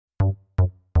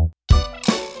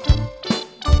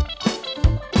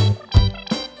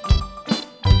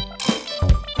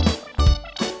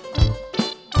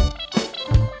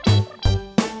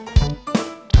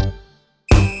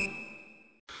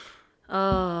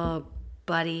Oh,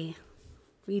 buddy.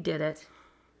 We did it.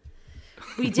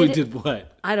 We did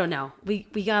what? I don't know. We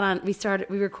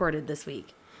recorded this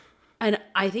week. And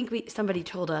I think somebody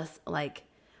told us, like,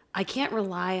 I can't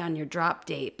rely on your drop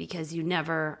date because you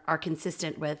never are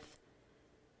consistent with,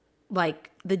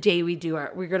 like, the day we're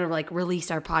going to, like,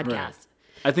 release our podcast. Right.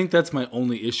 I think that's my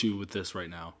only issue with this right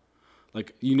now.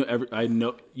 Like, you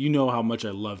know how much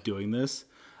I love doing this.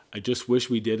 I just wish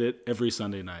we did it every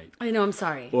Sunday night. I know, I'm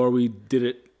sorry. Or we did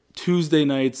it Tuesday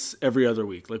nights every other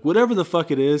week. Like, whatever the fuck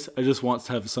it is, I just want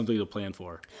to have something to plan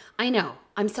for. I know.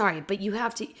 I'm sorry. But you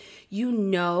have to,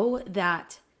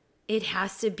 that it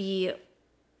has to be,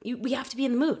 we have to be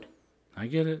in the mood. I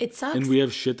get it. It sucks. And we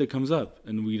have shit that comes up,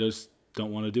 and we just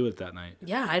don't want to do it that night.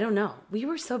 Yeah, I don't know. We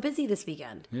were so busy this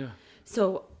weekend. Yeah.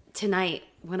 So tonight,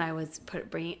 when I was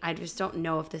I just don't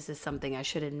know if this is something I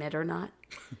should admit or not.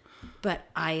 But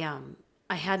I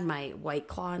had my White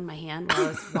Claw in my hand while I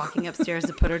was walking upstairs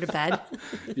to put her to bed.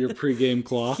 Your pregame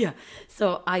claw? Yeah.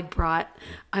 So I brought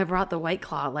the White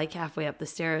Claw like halfway up the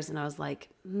stairs, and I was like,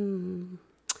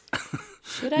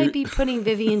 should I be putting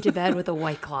Vivian to bed with a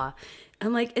White Claw?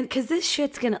 I'm like, because this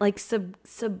shit's gonna, like,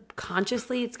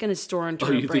 subconsciously, it's gonna store into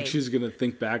her brain. You think she's gonna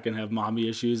think back and have mommy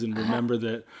issues and remember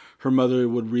that her mother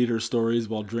would read her stories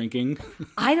while drinking?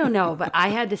 I don't know, but I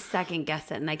had to second guess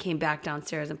it, and I came back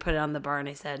downstairs and put it on the bar, and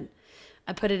I said,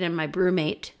 I put it in my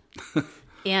brewmate,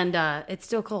 and it's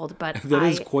still cold, but that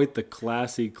is quite the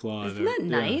classy claw. Isn't that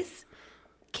nice?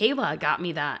 Kayla got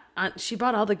me that. She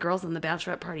bought all the girls on the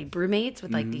bachelorette party brewmates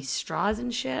with, like, these straws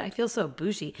and shit. I feel so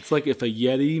bougie. It's like if a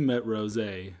Yeti met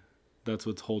rosé, that's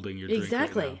what's holding your drink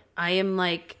exactly. right now. I am,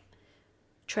 like,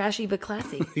 trashy but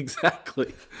classy.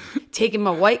 Exactly. Taking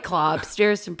my White Claw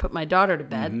upstairs to put my daughter to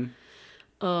bed.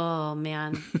 Oh,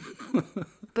 man.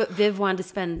 But Viv wanted to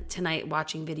spend tonight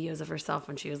watching videos of herself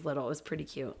when she was little. It was pretty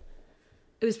cute.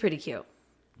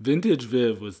 Vintage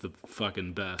Viv was the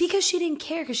fucking best. Because she didn't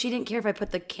care. Because she didn't care if I put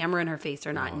the camera in her face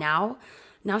or not. Now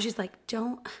she's like,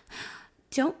 don't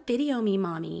video me,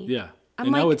 mommy. Yeah. I'm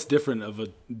and like, now it's different of a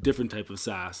different type of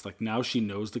sass. Like, now she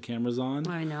knows the camera's on.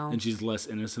 I know. And she's less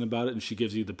innocent about it, and she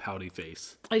gives you the pouty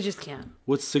face. I just can't.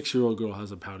 What 6-year-old girl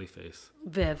has a pouty face?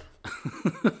 Viv.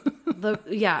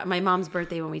 My mom's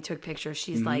birthday when we took pictures,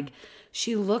 she's like,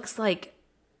 she looks like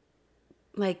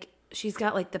she's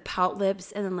got, like, the pout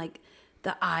lips and then, like,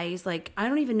 the eyes. Like, I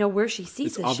don't even know where she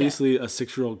sees this shit. It's obviously a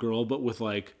 6-year-old girl, but with,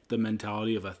 like, the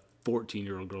mentality of a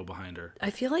 14-year-old girl behind her.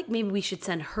 I feel like maybe we should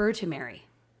send her to Mary.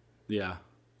 Yeah.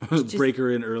 Break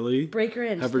her in early. Break her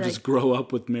in. Have her just grow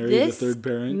up with Mary, the third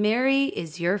parent. Mary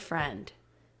is your friend.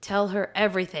 Tell her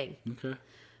everything. Okay.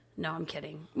 No, I'm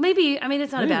kidding. Maybe, I mean,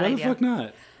 it's not a bad idea. Why the fuck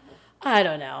not? I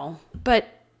don't know. But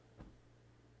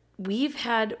we've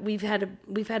had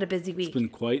a busy week. It's been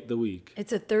quite the week.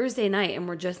 It's a Thursday night, and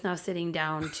we're just now sitting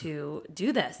down to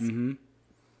do this. Mm-hmm.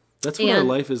 That's what our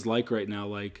life is like right now.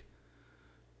 Like,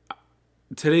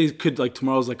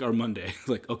 tomorrow's like our Monday.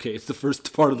 Like, okay, it's the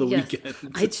first part of the weekend.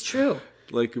 It's true.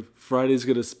 Like, Friday's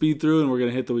going to speed through and we're going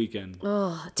to hit the weekend.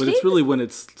 Oh, but it's really when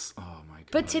it's, oh my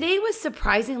God. But today was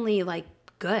surprisingly, like,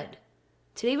 good.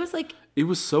 Today was like. It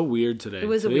was so weird today.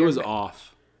 Today was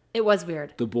off. It was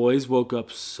weird. The boys woke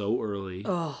up so early.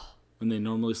 Oh. When they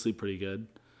normally sleep pretty good.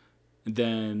 And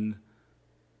then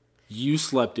you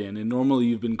slept in, and normally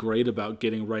you've been great about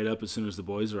getting right up as soon as the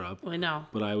boys are up. I know.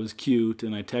 But I was cute,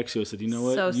 and I texted you. I said, you know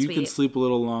what? So you sweet. can sleep a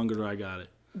little longer. I got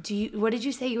it. What did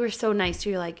you say? You were so nice.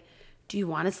 You're like, do you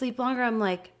want to sleep longer? I'm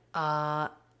like,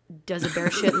 does a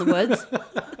bear shit in the woods?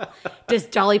 Does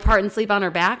Dolly Parton sleep on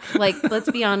her back? Like,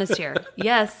 let's be honest here.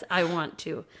 Yes, I want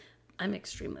to. I'm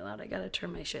extremely loud. I got to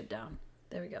turn my shit down.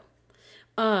 There we go.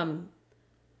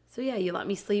 So yeah, you let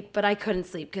me sleep, but I couldn't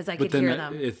sleep because I could hear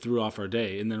them. It threw off our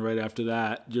day. And then right after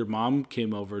that, your mom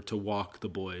came over to walk the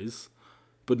boys.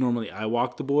 But normally I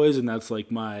walk the boys, and that's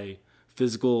like my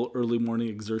physical early morning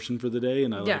exertion for the day.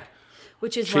 And I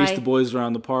which is chase the boys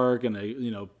around the park, and I,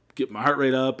 get my heart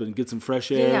rate up and get some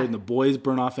fresh air, and the boys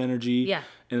burn off energy. Yeah.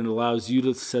 And it allows you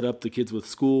to set up the kids with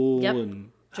school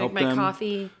and help drink my them.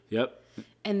 coffee. Yep.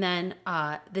 And then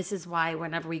this is why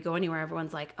whenever we go anywhere,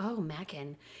 everyone's like, "Oh,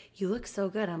 Mackin, you look so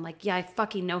good." I'm like, "Yeah, I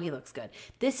fucking know he looks good."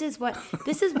 This is what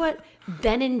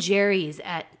Ben and Jerry's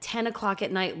at 10 o'clock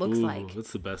at night looks like.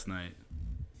 That's the best night.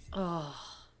 Oh,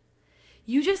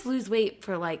 you just lose weight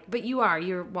for but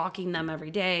you're walking them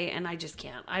every day, and I just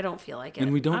can't. I don't feel like it.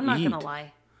 And we don't I'm not eat. gonna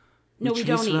lie. No, we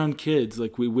chase don't around eat. kids.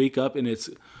 Like, we wake up and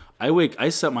I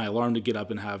set my alarm to get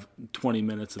up and have 20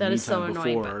 minutes of me time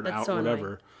before or out,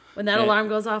 whatever. When that alarm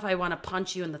goes off, I want to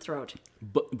punch you in the throat.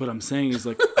 But I'm saying is,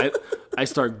 like, I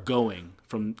start going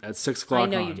from at 6 o'clock. I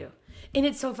know you do. And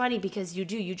it's so funny because you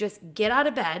just get out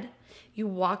of bed You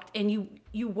walked and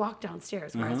you walk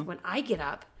downstairs. Whereas when I get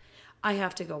up, I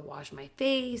have to go wash my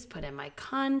face, put in my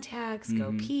contacts,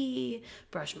 go pee,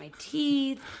 brush my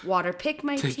teeth, water pick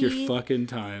my teeth. Take your fucking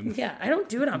time. Yeah, I don't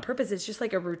do it on purpose. It's just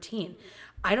like a routine.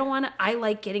 I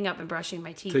like getting up and brushing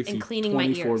my teeth and cleaning my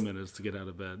ears. 24 minutes to get out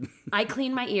of bed. I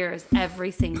clean my ears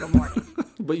every single morning.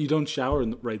 But you don't shower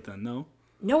right then, no?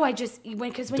 No, I just,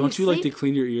 because when don't you sleep, like to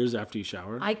clean your ears after you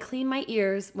shower? I clean my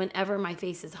ears whenever my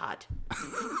face is hot.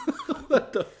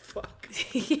 What the fuck?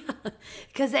 Yeah,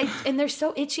 because and they're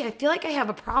so itchy. I feel like I have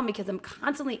a problem because I'm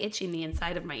constantly itching the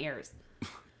inside of my ears.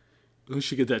 We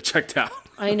should get that checked out.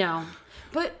 I know,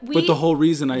 but the whole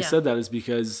reason I said that is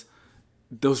because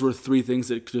those were 3 things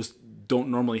that just don't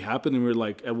normally happen, and we're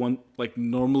like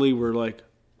normally we're like,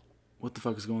 what the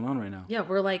fuck is going on right now? Yeah,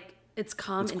 we're like it's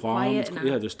calm and quiet.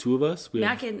 And there's 2 of us.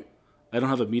 I don't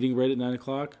have a meeting right at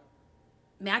 9:00.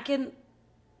 Mac and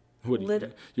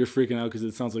you're freaking out because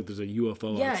it sounds like there's a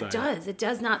UFO outside. Yeah, it does. It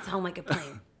does not sound like a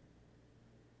plane.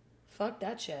 Fuck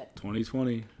that shit.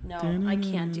 2020. No, I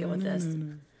can't deal with this.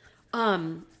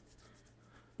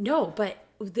 No, but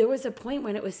there was a point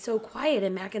when it was so quiet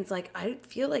and Mackin's like, I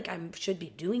feel like I should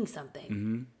be doing something.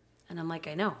 Mm-hmm. And I'm like,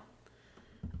 I know.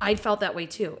 I felt that way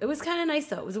too. It was kind of nice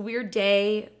though. It was a weird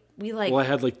day. Well, I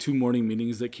had 2 morning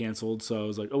meetings that canceled, so I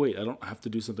was like, oh wait, I don't have to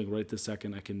do something right this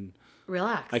second. I can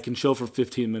relax. I can chill for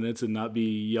 15 minutes and not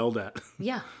be yelled at.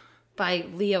 Yeah, by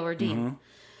Leo or Dean. Uh-huh.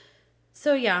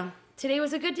 So yeah, today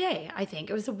was a good day, I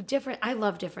think. It was I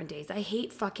love different days. I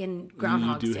hate fucking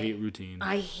Groundhog's Day. You do hate routine.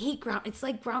 I hate it's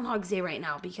like Groundhog's Day right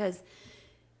now because,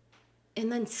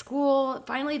 and then school,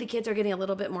 finally the kids are getting a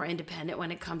little bit more independent when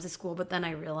it comes to school, but then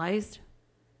I realized.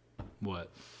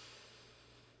 What?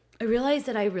 I realized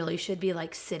that I really should be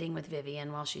sitting with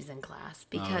Vivian while she's in class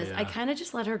because I kind of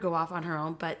just let her go off on her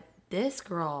own, but this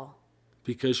girl.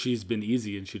 Because she's been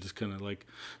easy and she just kind of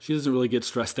she doesn't really get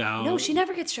stressed out. No, she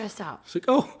never gets stressed out. She's like,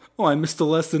 oh, I missed a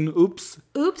lesson. Oops,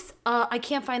 I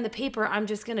can't find the paper. I'm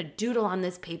just going to doodle on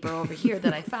this paper over here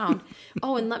that I found.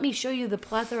 Oh, and let me show you the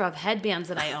plethora of headbands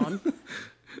that I own.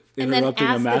 And then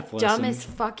ask the dumbest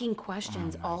fucking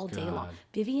questions all day long.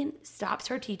 Vivian stops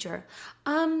her teacher.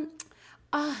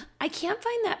 I can't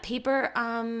find that paper.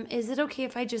 Is it okay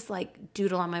if I just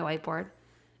doodle on my whiteboard?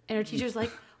 And her teacher's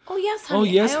like, oh yes, honey. Oh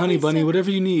yes, honey bunny,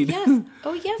 whatever you need. Yes.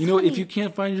 Oh yes, you know, honey. if you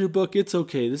can't find your book, it's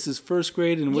okay. This is first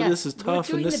grade, and this is tough,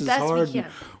 and this is hard.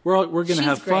 We're gonna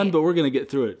have fun, but we're gonna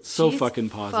get through it. So fucking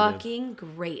positive. Fucking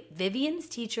great. Vivian's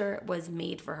teacher was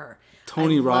made for her.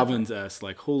 Tony Robbins-esque,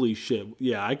 holy shit.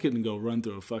 Yeah, I couldn't go run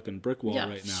through a fucking brick wall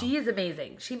right now. She is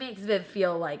amazing. She makes Viv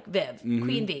feel like Viv,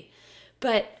 Queen V.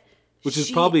 Which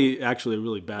is probably actually a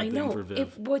really bad thing for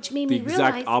Viv. Which made me realize. The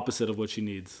exact opposite of what she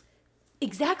needs.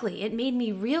 Exactly. It made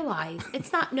me realize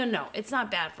it's not, it's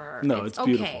not bad for her. No, it's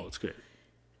beautiful. It's great.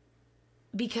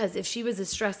 Because if she was as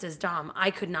stressed as Dom, I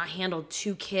could not handle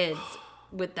 2 kids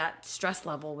with that stress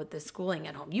level with the schooling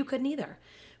at home. You couldn't either.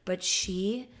 But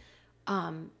she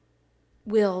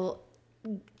will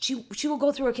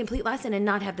go through a complete lesson and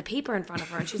not have the paper in front of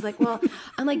her. And she's like, well,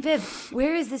 I'm like, Viv,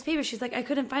 where is this paper? She's like, I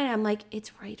couldn't find it. I'm like,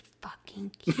 it's right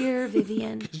fucking here,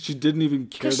 Vivian. She didn't even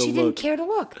care to look. Because she didn't care to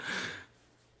look.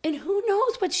 And who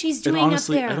knows what she's doing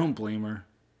honestly, up there? I don't blame her.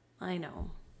 I know.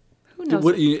 Who knows?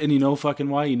 And you know fucking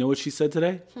why? You know what she said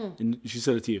today? And she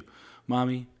said it to you.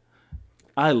 Mommy,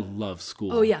 I love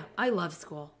school. Oh, yeah. I love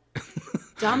school.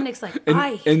 Dominic's like,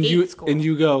 I hate school. And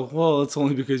you go, well, it's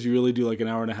only because you really do an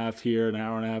hour and a half here, an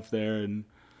hour and a half there, and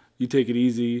you take it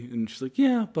easy. And she's like,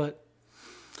 yeah, but...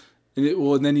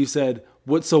 And then you said,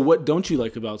 what don't you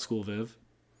like about school, Viv?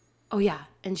 Oh, yeah.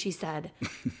 And she said...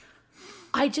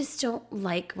 I just don't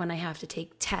like when I have to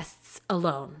take tests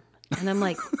alone. And I'm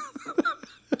like...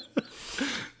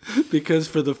 Because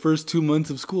for the first 2 months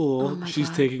of school, she's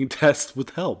taking tests with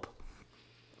help.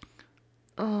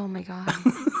 Oh, my God.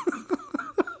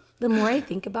 The more I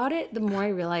think about it, the more I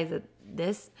realize that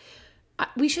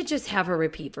we should just have her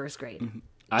repeat first grade. Mm-hmm.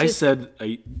 I said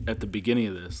at the beginning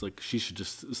of this, she should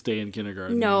just stay in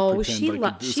kindergarten. No, and pretend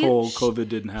this whole COVID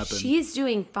didn't happen. She's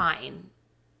doing fine.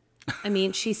 I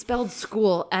mean, she spelled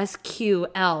school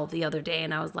SQL the other day,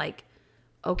 and I was like,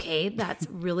 okay, that's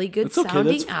really good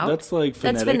sounding out. That's phonetic.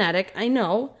 That's phonetic, I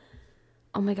know.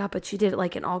 Oh my God, but she did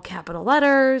it in all capital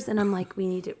letters, and I'm like,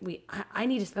 I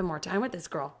need to spend more time with this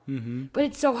girl. Mm-hmm. But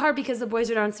it's so hard because the boys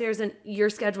are downstairs, and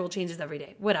your schedule changes every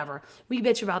day. Whatever. We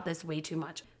bitch about this way too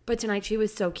much. But tonight she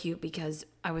was so cute because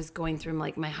I was going through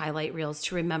my highlight reels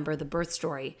to remember the birth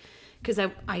story. Because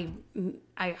we're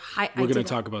going to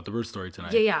talk about the birth story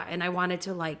tonight. Yeah, and I wanted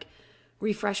to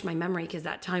refresh my memory because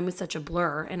that time was such a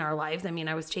blur in our lives. I mean,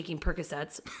 I was taking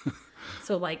Percocets.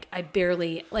 So like I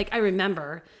barely, like I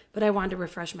remember, but I wanted to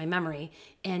refresh my memory.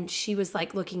 And she was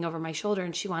like looking over my shoulder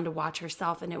and she wanted to watch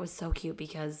herself. And it was so cute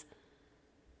because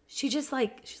she's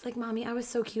like, Mommy, I was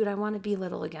so cute. I want to be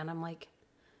little again. I'm like,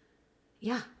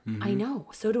 yeah, I know.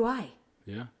 So do I.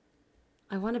 Yeah.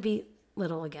 I want to be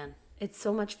little again. It's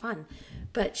so much fun.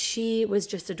 But she was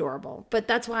just adorable. But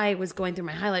that's why I was going through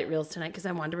my highlight reels tonight because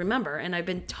I wanted to remember. And I've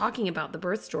been talking about the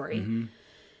birth story. And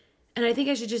I think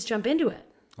I should just jump into it.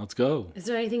 Let's go. Is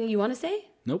there anything you want to say?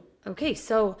 Nope. Okay,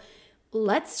 so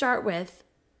let's start with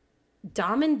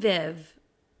Dom and Viv.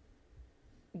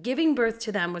 Giving birth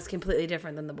to them was completely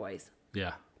different than the boys.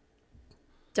 Yeah.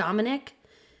 Dominic,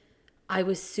 I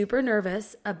was super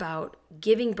nervous about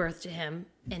giving birth to him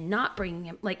and not bringing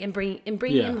him, like, and bringing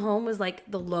him home was like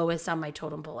the lowest on my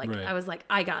totem pole. Like, Right. I was like,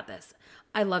 I got this.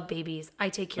 I love babies. I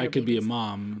take care of babies. I could be a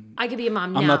mom. I could be a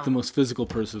mom now. I'm not the most physical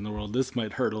person in the world. This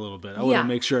might hurt a little bit. I want to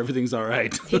make sure everything's all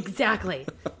right. Exactly.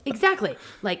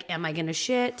 Like, am I going to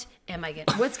shit?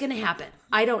 What's going to happen?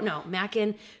 I don't know.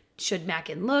 Should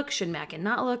Mackin look? Should Mackin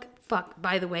not look? Fuck,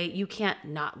 by the way, you can't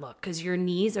not look because your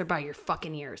knees are by your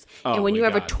fucking ears. Oh, and when you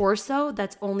have a torso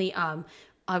that's only, I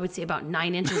would say about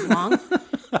 9 inches long,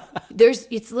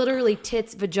 it's literally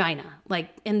tits, vagina,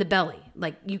 like in the belly.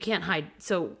 Like you can't hide.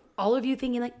 So all of you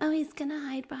thinking like, oh, he's going to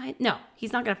hide behind. No,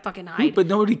 he's not going to fucking hide. But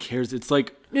nobody cares. It's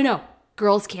like. No.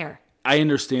 Girls care. I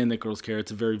understand that girls care.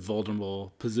 It's a very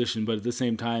vulnerable position. But at the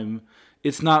same time,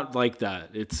 it's not like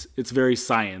that. It's very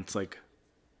science. Like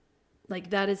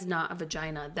that is not a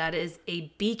vagina. That is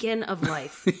a beacon of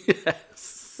life.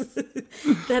 Yes.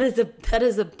 That is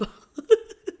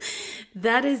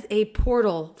a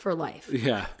portal for life.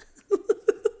 Yeah.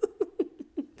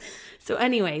 So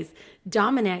anyways,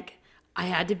 Dominic, I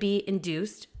had to be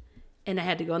induced and I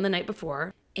had to go on the night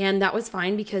before. And that was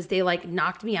fine because they like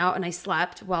knocked me out and I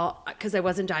slept because I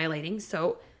wasn't dilating.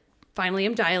 So finally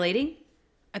I'm dilating.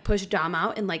 I pushed Dom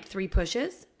out in like 3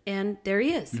 pushes and there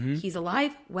he is. Mm-hmm. He's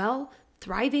alive, well,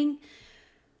 thriving.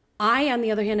 I, on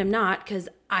the other hand, am not because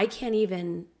I can't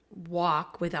even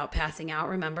walk without passing out,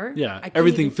 remember? Yeah,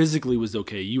 everything physically was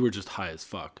okay. You were just high as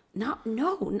fuck. No,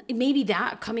 maybe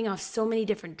that, coming off so many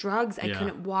different drugs, I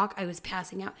couldn't walk, I was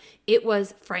passing out. It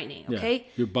was frightening, okay?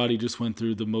 Yeah. Your body just went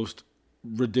through the most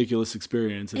ridiculous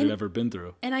experience it had ever been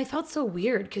through. And I felt so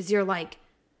weird because you're like,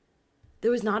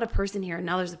 there was not a person here, and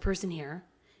now there's a person here.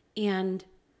 And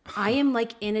I am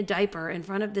like in a diaper in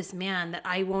front of this man that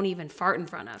I won't even fart in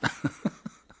front of.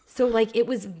 So like it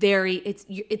was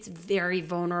it's very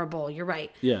vulnerable. You're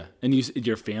right. Yeah, and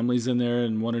your family's in there,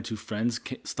 and 1 or 2 friends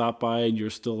stop by, and you're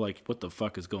still like, "What the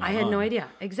fuck is going on?" I had no idea.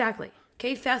 Exactly.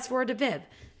 Okay, fast forward to Viv.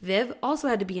 Viv also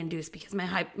had to be induced because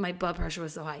my blood pressure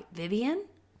was so high.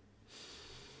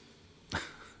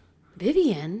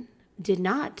 Vivian did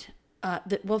not.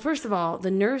 Well, first of all,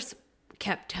 the nurse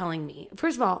kept telling me.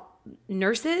 First of all,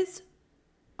 nurses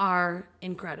are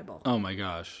incredible. Oh my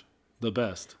gosh. The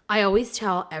best. I always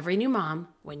tell every new mom,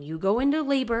 when you go into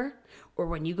labor or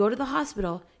when you go to the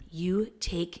hospital, you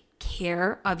take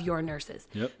care of your nurses.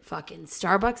 Yep. Fucking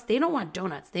Starbucks, they don't want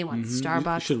donuts. They want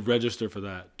Starbucks. You should register for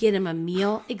that. Get them a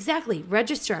meal. Exactly.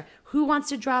 Register. Who wants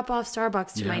to drop off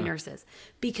Starbucks to my nurses?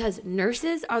 Because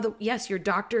nurses are yes, your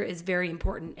doctor is very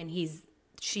important and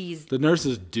she's. The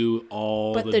nurses do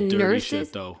all the dirty nurses,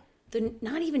 shit though.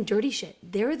 Not even dirty shit.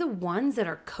 They're the ones that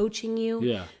are coaching you.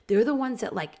 Yeah. They're the ones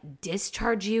that like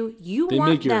discharge you. They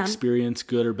make your experience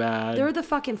good or bad. They're the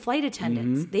fucking flight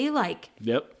attendants.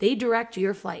 Mm-hmm. They direct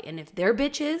your flight. And if they're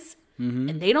bitches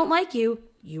and they don't like you,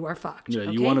 you are fucked. Yeah,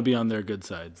 okay? You want to be on their good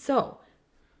side. So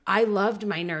I loved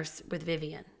my nurse with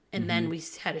Vivian. And then we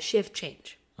had a shift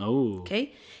change. Oh.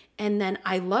 Okay. And then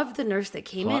I loved the nurse that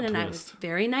came in and I was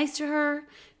very nice to her,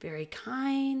 very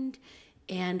kind.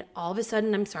 And all of a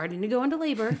sudden, I'm starting to go into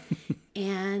labor,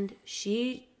 and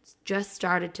she just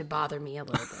started to bother me a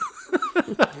little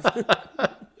bit.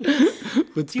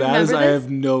 What's bad is I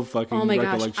have no fucking oh my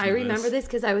recollection. Gosh, I remember this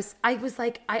because I was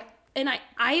like,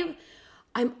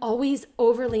 I'm always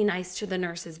overly nice to the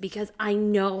nurses because I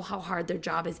know how hard their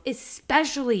job is,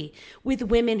 especially with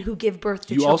women who give birth to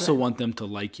children. You also want them to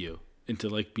like you. And to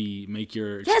like make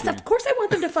your experience. Yes, of course I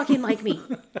want them to fucking like me.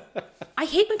 I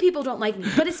hate when people don't like me,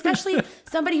 but especially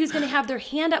somebody who's going to have their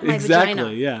hand up my vagina.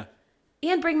 Exactly, yeah.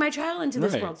 And bring my child into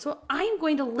this world. So I am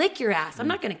going to lick your ass. I'm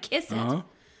not going to kiss it.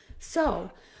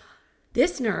 So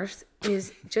this nurse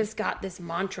is just got this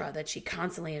mantra that she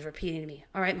constantly is repeating to me.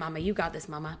 All right, mama, you got this,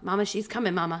 mama. Mama, she's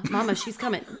coming, mama. Mama, she's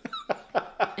coming.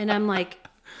 And I'm like,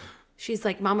 she's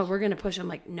like, mama, we're going to push. I'm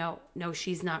like, no,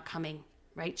 she's not coming.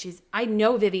 right? I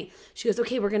know Vivian. She goes,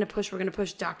 okay, we're going to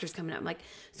push. Doctor's coming out. I'm like,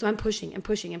 so I'm pushing and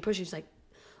pushing and pushing. She's like,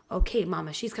 okay,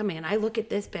 mama, she's coming. And I look at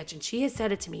this bitch and she has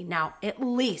said it to me now at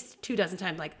least 24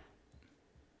 times. Like,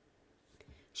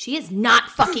 she is not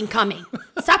fucking coming.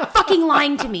 Stop fucking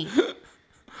lying to me.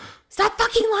 Stop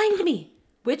fucking lying to me.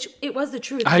 Which it was the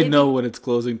truth. I know when it's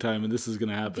closing time and this is going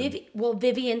to happen.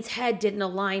 Vivian's head didn't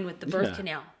align with the birth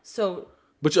canal. So.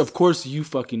 Which, of course, you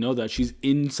fucking know that. She's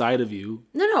inside of you.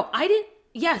 No, I didn't.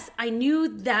 Yes, I knew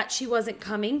that she wasn't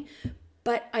coming.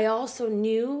 But I also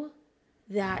knew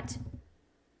that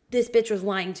this bitch was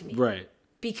lying to me. Right.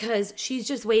 Because she's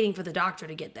just waiting for the doctor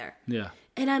to get there. Yeah.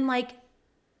 And I'm like,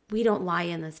 we don't lie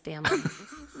in this family.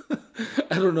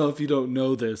 I don't know if you don't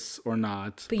know this or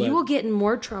not. But you will get in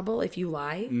more trouble if you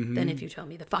lie than if you tell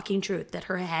me the fucking truth that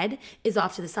her head is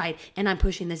off to the side and I'm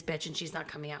pushing this bitch and she's not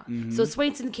coming out. So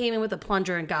Swainson came in with a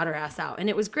plunger and got her ass out. And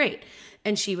it was great.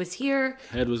 And she was here.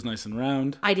 Head was nice and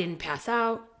round. I didn't pass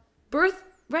out. Birth,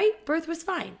 right? Birth was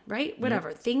fine, right?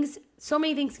 Whatever. So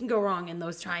many things can go wrong in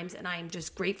those times. And I'm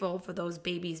just grateful for those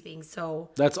babies being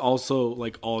so. That's also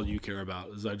like all you care about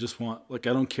is I just want, like,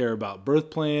 I don't care about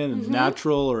birth plan and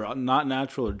natural or not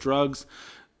natural or drugs.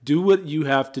 Do what you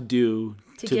have to do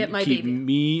to get my keep baby.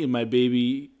 me and my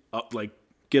baby up, like,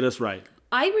 get us right.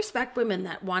 I respect women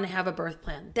that want to have a birth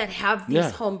plan, that have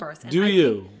these home births. And Do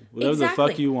you. Whatever exactly.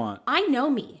 the fuck you want. I know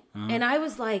me. And I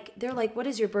was like, they're like, what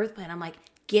is your birth plan? I'm like,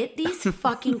 get these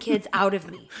fucking kids out of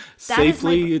me.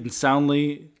 Safely and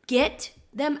soundly. Get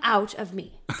them out of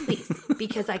me, please,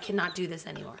 because I cannot do this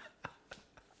anymore.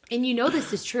 And you know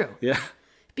this is true. Yeah.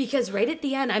 Because right at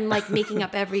the end, I'm like making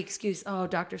up every excuse. Oh,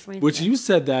 Dr. Swain. Which you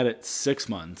said that at 6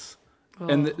 months. Oh.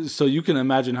 And so you can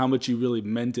imagine how much you really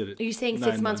meant it. Are you saying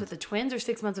 6 months with the twins or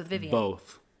 6 months with Vivian?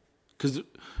 Both. Because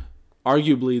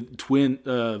arguably,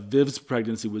 Viv's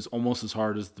pregnancy was almost as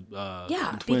hard as the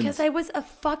twins. Because I was a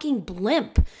fucking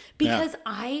blimp. Because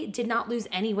I did not lose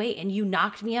any weight, and you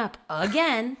knocked me up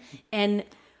again, and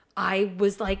I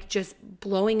was like just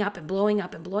blowing up and blowing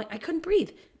up and blowing. I couldn't breathe.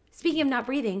 Speaking of not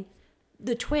breathing,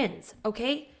 the twins.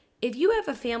 Okay, if you have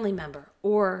a family member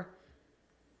or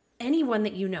anyone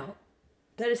that you know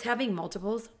that is having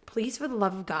multiples, please, for the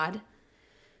love of God,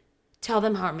 tell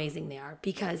them how amazing they are,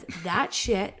 because that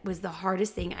shit was the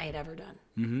hardest thing I had ever done.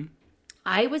 Mm-hmm.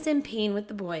 I was in pain with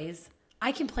the boys.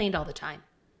 I complained all the time.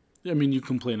 I mean, you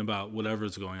complain about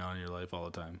whatever's going on in your life all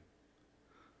the time.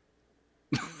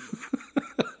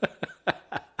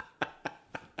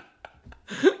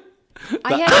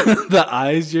 The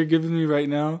eyes you're giving me right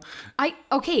now.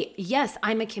 Yes,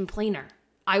 I'm a complainer.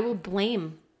 I will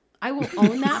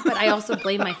own that, but I also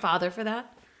blame my father for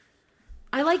that.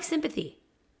 I like sympathy.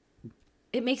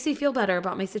 It makes me feel better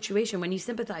about my situation when you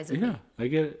sympathize with me. Yeah, I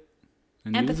get it.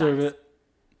 And Empathize. you deserve it.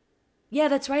 Yeah,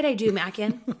 that's right, I do,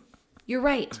 Mackin. You're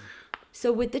right.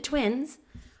 So with the twins,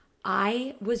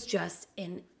 I was just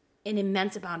in an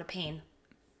immense amount of pain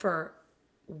for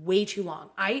way too long.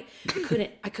 I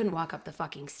couldn't walk up the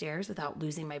fucking stairs without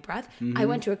losing my breath. Mm-hmm. I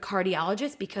went to a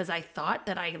cardiologist because I thought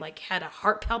that I like had a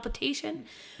heart palpitation.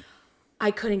 I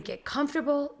couldn't get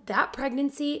comfortable. That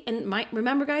pregnancy, and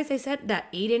remember, guys, I said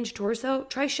that 8-inch torso.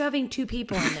 Try shoving 2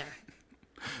 people in there.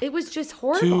 It was just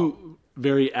horrible. 2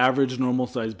 very average,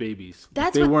 normal-sized babies.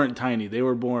 They weren't tiny. They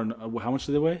were born. How much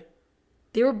did they weigh?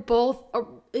 They were both.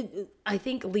 I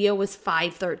think Leo was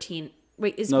 5'13".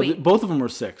 Both of them were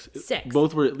 6. 6.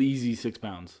 Both were at easy 6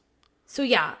 pounds. So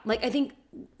yeah, like I think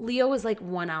Leo was like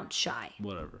 1 ounce shy.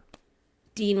 Whatever.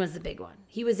 Dean was the big one.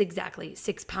 He was exactly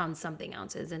 6 pounds something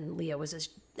ounces, and Leo was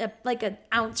like an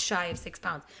ounce shy of 6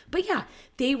 pounds. But yeah,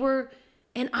 they were,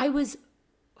 and I was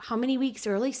how many weeks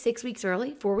early? 6 weeks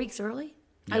early? 4 weeks early?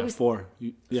 Yeah, I was 4.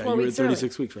 You were at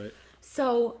 36 weeks, right?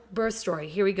 So birth story.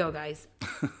 Here we go, guys.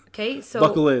 Okay, so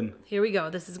buckle in. Here we go.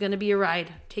 This is going to be a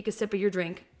ride. Take a sip of your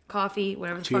drink, coffee,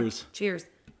 whatever the Cheers. fuck. Cheers.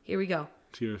 Here we go.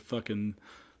 To your fucking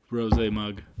rosé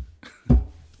mug.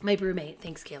 My brewmate.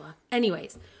 Thanks, Kayla.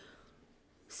 Anyways.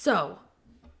 So,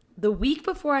 the week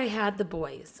before I had the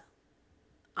boys,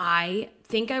 I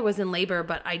think I was in labor,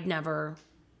 but I never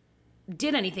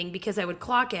did anything because I would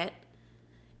clock it,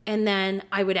 and then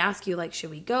I would ask you, like,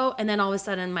 should we go? And then all of a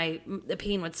sudden, the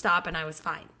pain would stop, and I was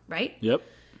fine, right? Yep.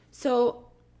 So,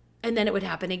 and then it would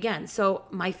happen again. So,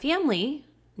 my family,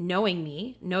 knowing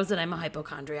me, knows that I'm a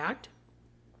hypochondriac,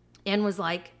 and was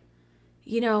like,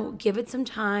 give it some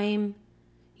time.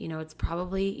 It's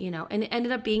probably, and it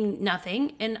ended up being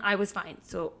nothing, and I was fine.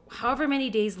 So however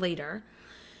many days later,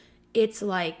 it's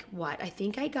like, what? I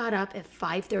think I got up at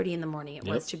 5:30 in the morning. It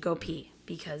was to go pee,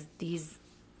 because these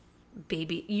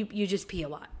you just pee a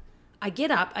lot. I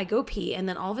get up, I go pee, and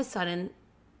then all of a sudden,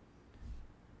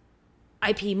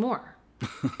 I pee more.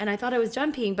 And I thought I was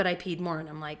done peeing, but I peed more. And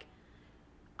I'm like,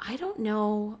 I don't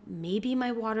know. Maybe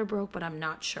my water broke, but I'm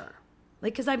not sure.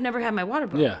 Like, because I've never had my water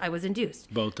broke. Yeah. I was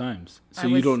induced. Both times. So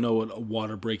you don't know what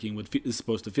water breaking is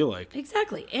supposed to feel like.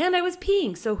 Exactly. And I was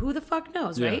peeing, so who the fuck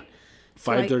knows, right?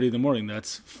 5:30 in the morning.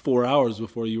 That's 4 hours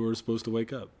before you were supposed to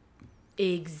wake up.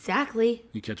 Exactly.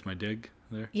 You catch my dig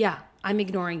there? Yeah, I'm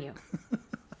ignoring you.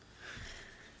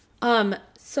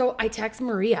 So I text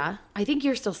Maria. I think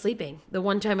you're still sleeping. The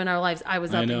one time in our lives I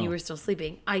was up and you were still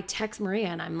sleeping. I text Maria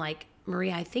and I'm like,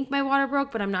 Maria, I think my water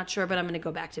broke, but I'm not sure, but I'm going to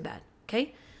go back to bed.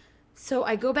 Okay? So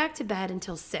I go back to bed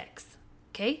until 6.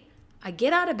 Okay? I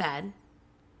get out of bed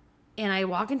and I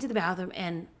walk into the bathroom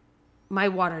and my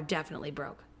water definitely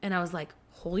broke. And I was like,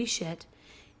 holy shit,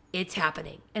 it's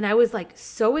happening. And I was like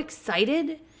so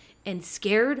excited and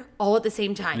scared all at the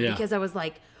same time because I was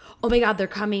like, oh my God, they're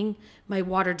coming. My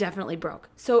water definitely broke.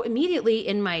 So immediately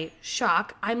in my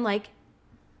shock, I'm like,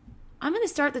 I'm going to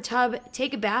start the tub,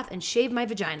 take a bath, and shave my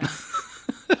vagina.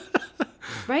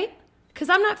 Right? Because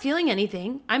I'm not feeling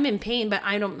anything. I'm in pain, but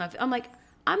I'm like,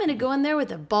 I'm going to go in there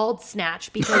with a bald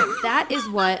snatch because that is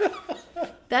what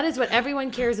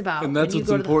everyone cares about. And that's what's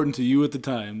important to you at the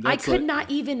time. I could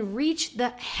not even reach the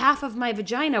half of my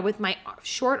vagina with my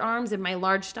short arms and my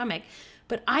large stomach.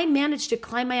 But I managed to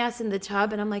climb my ass in the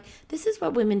tub, and I'm like, this is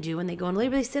what women do when they go in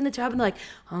labor. They sit in the tub and they're like,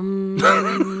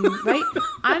 right?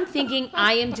 I'm thinking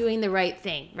I am doing the right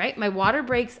thing, right? My water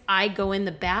breaks, I go in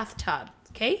the bathtub,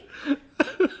 okay?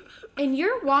 And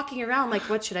you're walking around like,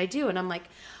 what should I do? And I'm like,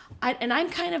 I'm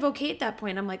kind of okay at that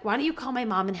point. I'm like, why don't you call my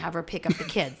mom and have her pick up the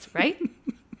kids, right?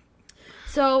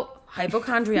 So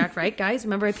hypochondriac, right, guys?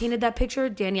 Remember I painted that picture?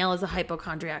 Danielle is a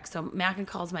hypochondriac. So Mackin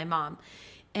calls my mom,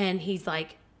 and he's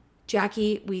like,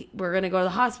 Jackie, we're going to go to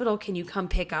the hospital. Can you come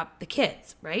pick up the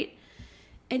kids, right?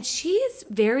 And she is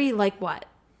very like what?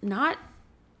 Not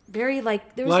very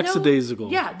like, there was lackadaisical.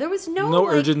 There was no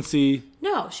like, urgency.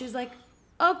 No, she's like,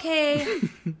 okay,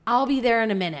 I'll be there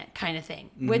in a minute kind of thing.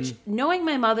 Mm-hmm. Which, knowing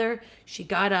my mother, she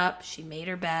got up, she made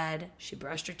her bed, she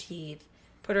brushed her teeth,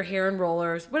 put her hair in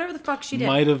rollers, whatever the fuck she did.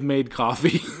 Might have made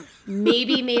coffee.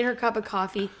 Maybe made her cup of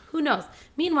coffee. Who knows?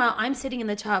 Meanwhile, I'm sitting in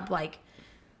the tub like,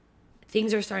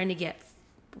 things are starting to get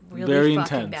really very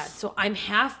fucking intense. bad. So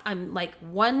I'm like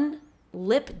one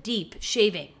lip deep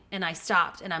shaving, and I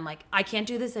stopped, and I'm like, I can't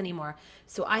do this anymore.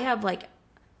 So I have like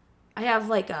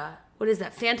a, what is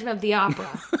that? Phantom of the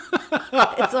Opera.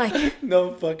 It's like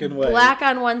no fucking way. Black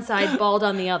on one side, bald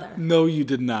on the other. No, you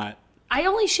did not. I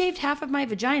only shaved half of my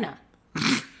vagina.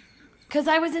 Because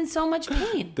I was in so much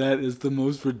pain. That is the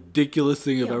most ridiculous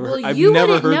thing I've ever heard. I've you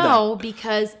never wouldn't heard know that.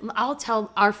 Because I'll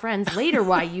tell our friends later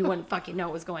why you wouldn't fucking know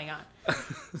what was going on.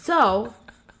 So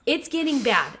it's getting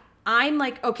bad. I'm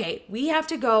like, okay, we have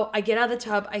to go. I get out of the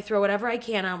tub. I throw whatever I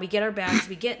can on. We get our bags.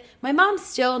 My mom's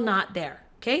still not there.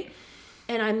 Okay.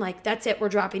 And I'm like, that's it. We're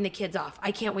dropping the kids off.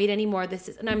 I can't wait anymore.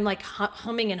 And I'm like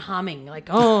humming and humming. Like,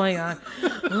 oh my God.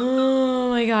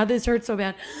 Oh my God. This hurts so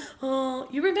bad. Oh,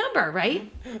 you remember,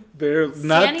 right?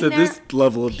 Not to this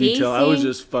level of detail. I was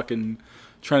just fucking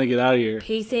trying to get out of here.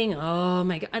 Pacing. Oh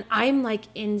my God. And I'm like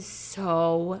in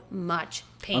so much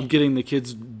pain. I'm getting the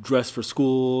kids dressed for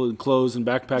school and clothes and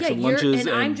backpacks and lunches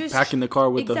and packing the car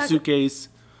with the suitcase.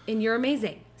 And you're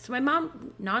amazing. So my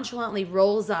mom nonchalantly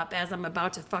rolls up as I'm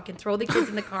about to fucking throw the kids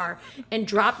in the car and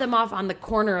drop them off on the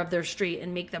corner of their street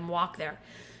and make them walk there.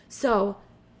 So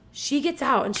she gets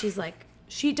out and she's like,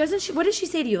 what did she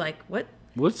say to you? Like, what?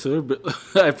 What's her,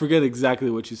 I forget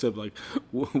exactly what she said, like,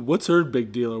 what's her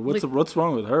big deal or what's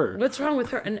wrong with her? What's wrong with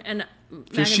her? And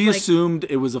because she assumed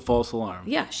it was a false alarm.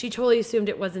 Yeah, she totally assumed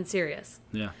it wasn't serious.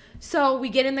 Yeah. So we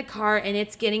get in the car and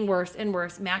it's getting worse and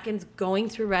worse. Mackin's going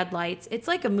through red lights. It's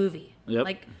like a movie. Yep.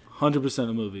 Like 100%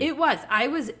 a movie. It was. I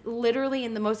was literally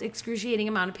in the most excruciating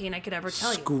amount of pain I could ever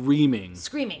tell you.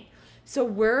 Screaming. So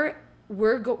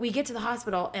we get to the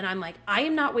hospital and I'm like, I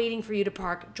am not waiting for you to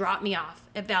park. Drop me off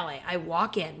at valet. I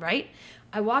walk in, right?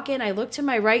 I walk in. I look to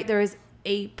my right. There is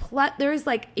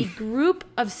like a group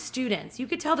of students. You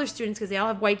could tell they're students because they all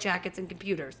have white jackets and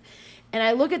computers. And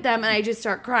I look at them and I just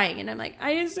start crying. And I'm like,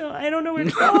 I don't know where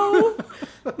to go.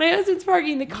 My husband's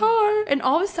parking the car. And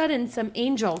all of a sudden, some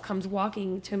angel comes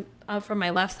walking from my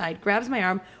left side, grabs my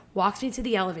arm, walks me to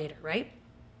the elevator, right?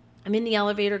 I'm in the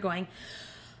elevator going,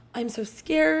 I'm so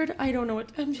scared.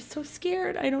 I'm just so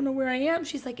scared. I don't know where I am.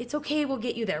 She's like, it's okay. We'll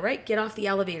get you there, right? Get off the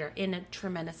elevator in a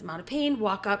tremendous amount of pain.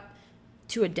 Walk up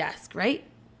to a desk, right?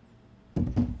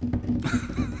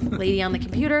 Lady on the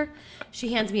computer.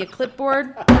 She hands me a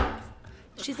clipboard.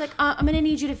 She's like, I'm going to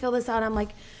need you to fill this out. I'm like,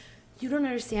 you don't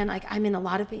understand. Like, I'm in a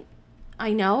lot of pain.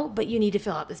 I know, but you need to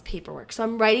fill out this paperwork. So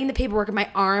I'm writing the paperwork and my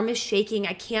arm is shaking.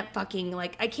 I can't fucking,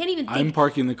 like, I can't even think. I'm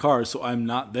parking the car, so I'm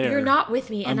not there. You're not with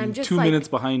me. And I'm just 2 like, minutes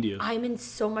behind you. I'm in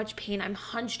so much pain. I'm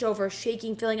hunched over,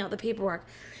 shaking, filling out the paperwork.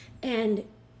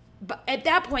 But at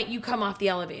that point, you come off the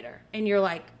elevator and you're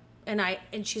like, and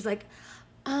she's like,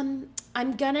 I'm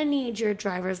gonna need your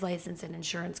driver's license and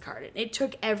insurance card. And it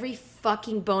took every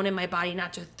fucking bone in my body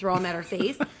not to throw them at her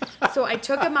face. So I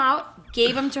took them out,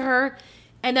 gave them to her,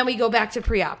 and then we go back to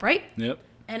pre-op, right? Yep.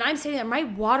 And I'm sitting there, my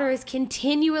water is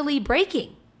continually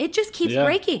breaking. It just keeps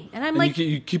breaking. And I'm like...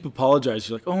 You keep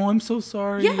apologizing. You're like, oh, I'm so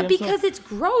sorry. Yeah, because it's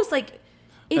gross. Like,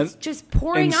 it's just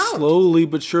pouring out. And slowly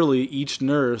but surely, each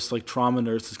nurse, like trauma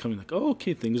nurse, is coming like, oh,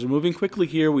 okay, things are moving quickly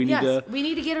here. We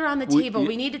need to get her on the table.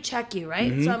 We need to check you,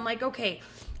 right? Mm-hmm. So I'm like,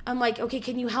 okay,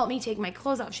 can you help me take my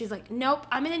clothes off? She's like, nope,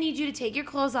 I'm going to need you to take your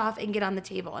clothes off and get on the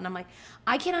table. And I'm like,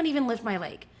 I cannot even lift my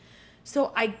leg.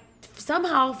 So I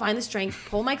somehow find the strength,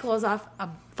 pull my clothes off, a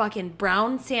fucking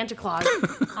brown Santa Claus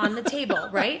on the table,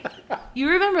 right? You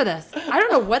remember this. I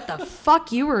don't know what the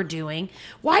fuck you were doing.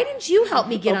 Why didn't you help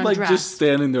me get undressed? I'm like just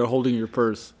standing there holding your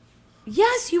purse.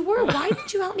 Yes, you were. Why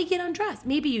didn't you help me get undressed?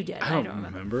 Maybe you did. I don't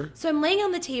remember. So I'm laying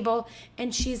on the table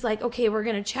and she's like, okay, we're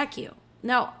going to check you.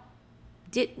 Now,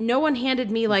 no one handed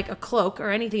me like a cloak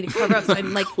or anything to cover up. So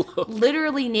I'm like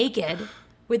literally naked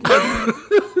with my...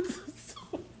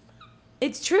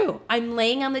 It's true. I'm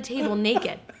laying on the table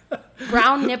naked.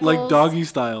 Brown nipples. Like doggy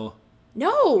style.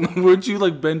 No. Weren't you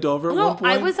like bent over at one point? No,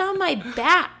 I was on my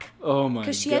back. Oh my God.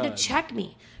 Because she had to check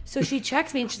me. So she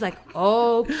checks me and she's like,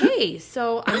 okay.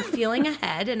 So I'm feeling a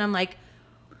head and I'm like,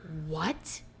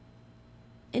 what?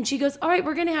 And she goes, all right,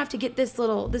 we're going to have to get this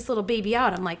little baby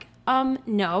out. I'm like,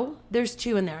 no, there's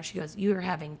 2 in there. She goes, you are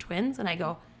having twins? And I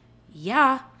go,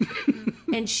 yeah.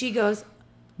 And she goes,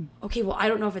 okay, well, I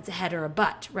don't know if it's a head or a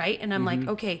butt, right? And I'm like,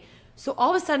 okay. So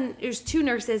all of a sudden, there's 2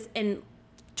 nurses and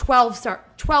 12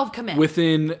 come in.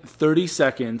 Within 30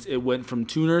 seconds, it went from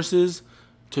 2 nurses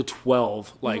to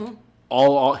 12. Like,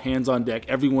 all hands on deck.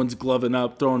 Everyone's gloving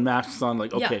up, throwing masks on.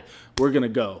 Like, okay, we're going to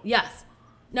go. Yes.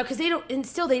 No, because they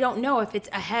don't know if it's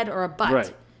a head or a butt.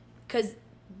 Right. Because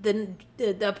the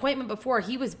appointment before,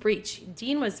 he was breech.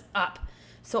 Dean was up.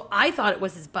 So I thought it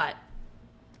was his butt.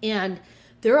 And...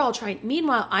 they're all trying.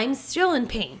 Meanwhile, I'm still in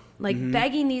pain, like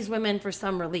begging these women for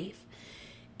some relief.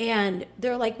 And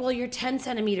they're like, well, you're 10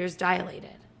 centimeters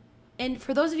dilated. And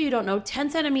for those of you who don't know,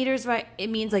 10 centimeters, right, it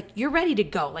means like you're ready to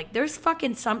go. Like there's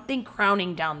fucking something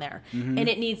crowning down there and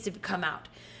it needs to come out.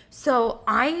 So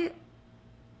I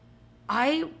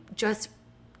just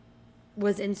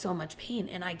was in so much pain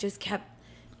and I just kept,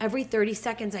 every 30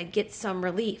 seconds I'd get some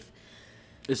relief.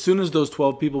 As soon as those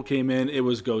 12 people came in, it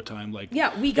was go time. Like,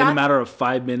 we got... in a matter of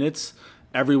 5 minutes,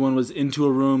 everyone was into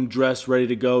a room, dressed, ready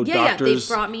to go. Doctors,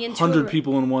 they brought me into 100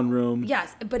 people in one room.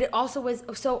 Yes, but it also was...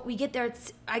 So we get there...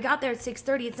 I got there at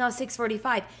 6:30. It's now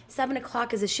 6:45. 7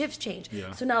 o'clock is a shift change.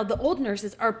 Yeah. So now the old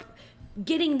nurses are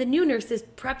getting the new nurses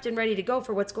prepped and ready to go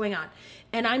for what's going on.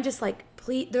 And I'm just like,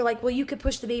 please... They're like, well, you could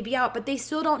push the baby out, but they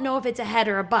still don't know if it's a head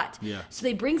or a butt. Yeah. So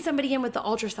they bring somebody in with the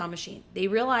ultrasound machine. They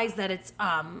realize that it's...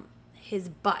 his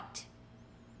butt.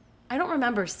 I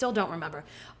still don't remember.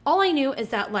 All I knew is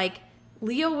that like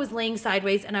Leo was laying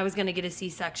sideways and I was going to get a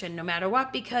C-section no matter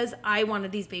what because I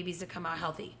wanted these babies to come out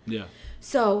healthy. Yeah.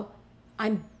 So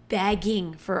I'm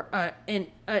begging for an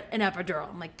epidural.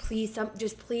 I'm like, please,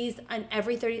 just please. And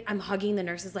every 30, I'm hugging the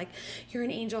nurses like, you're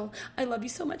an angel. I love you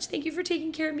so much. Thank you for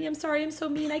taking care of me. I'm sorry. I'm so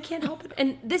mean. I can't help it.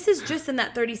 And this is just in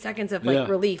that 30 seconds of like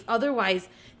relief. Otherwise,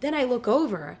 then I look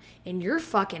over and your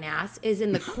fucking ass is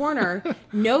in the corner,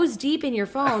 nose deep in your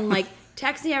phone, like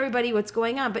texting everybody what's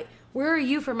going on. But where are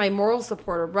you for my moral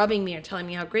support or rubbing me or telling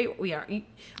me how great we are?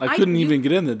 I couldn't even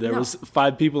get in there. There was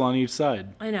 5 people on each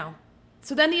side. I know.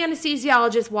 So then the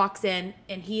anesthesiologist walks in,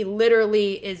 and he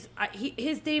literally is.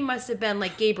 His name must have been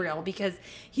like Gabriel because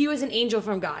he was an angel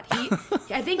from God.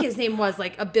 I think his name was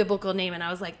like a biblical name, and I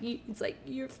was like, it's like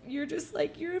you're just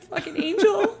like you're a fucking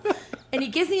angel. And he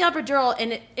gives me epidural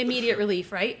and immediate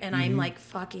relief, right? And I'm like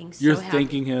fucking so happy. You're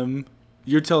thanking him.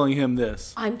 You're telling him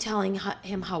this. I'm telling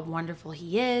him how wonderful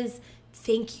he is.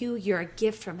 Thank you. You're a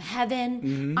gift from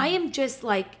heaven. I am just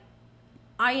like.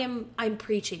 I'm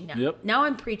preaching now. Yep. Now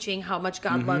I'm preaching how much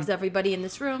God loves everybody in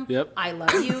this room. Yep. I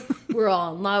love you. We're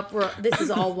all in love. This is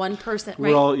all one person,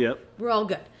 right? We're all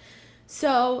good.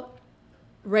 So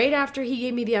right after he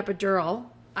gave me the epidural,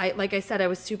 like I said, I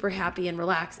was super happy and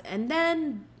relaxed. And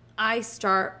then I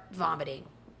start vomiting,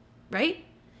 right?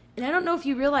 And I don't know if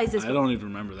you realize this. I don't even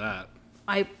remember that.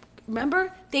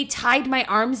 Remember, they tied my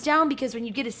arms down because when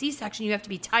you get a C-section, you have to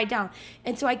be tied down.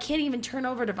 And so I can't even turn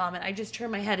over to vomit. I just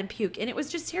turn my head and puke. And it was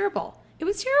just terrible. It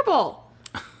was terrible.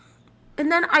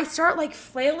 And then I start like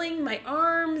flailing my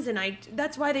arms, and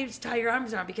that's why they just tie your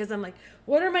arms around, because I'm like,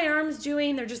 what are my arms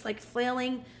doing? They're just like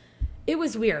flailing. It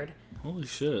was weird. Holy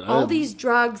shit. All these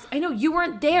drugs. I know you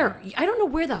weren't there. I don't know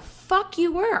where the fuck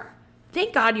you were.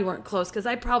 Thank God you weren't close, because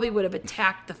I probably would have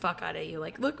attacked the fuck out of you.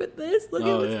 Like, look at this. Look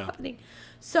at what's happening.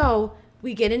 So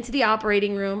we get into the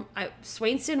operating room.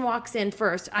 Swainston walks in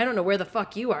first. I don't know where the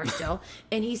fuck you are still.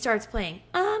 And he starts playing,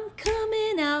 I'm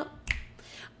coming out.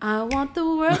 I want the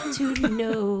world to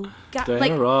know.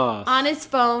 Like Ross. On his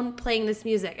phone playing this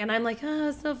music. And I'm like, oh,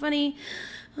 it's so funny.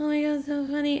 Oh my God, so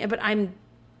funny. But I'm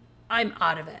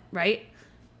out of it, right?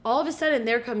 All of a sudden,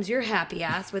 there comes your happy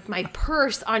ass with my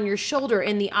purse on your shoulder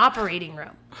in the operating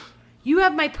room. You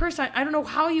have my purse on. I don't know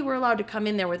how you were allowed to come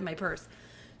in there with my purse.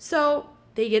 So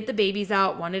they get the babies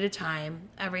out one at a time.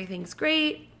 Everything's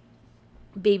great.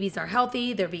 Babies are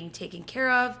healthy. They're being taken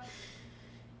care of.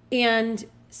 And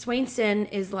Swainston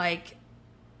is like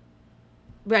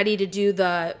ready to do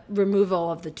the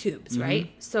removal of the tubes,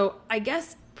 right? So I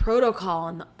guess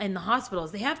protocol in the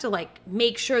hospitals, they have to like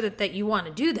make sure that you want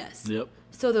to do this. Yep.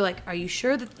 So they're like, are you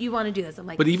sure that you want to do this? I'm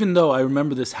like, But even though I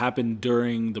remember this happened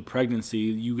during the pregnancy,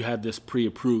 you had this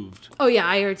pre-approved. oh yeah,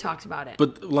 I already talked about it.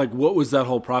 But like, what was that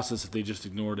whole process if they just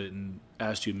ignored it and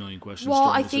asked you a million questions? Well,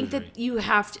 during I the think surgery?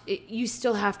 that you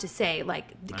still have to say,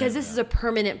 like, because this is a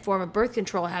permanent form of birth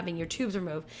control, having your tubes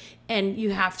removed, and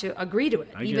you have to agree to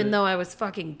it. Even though I was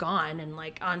fucking gone and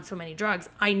like on so many drugs,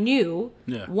 I knew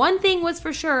one thing was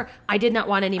for sure: I did not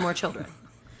want any more children.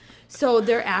 So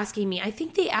they're asking me. I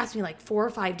think they asked me like 4 or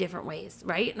 5 different ways,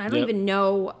 right? And I don't even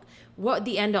know what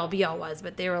the end all be all was,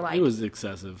 but they were like, it was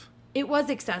excessive. It was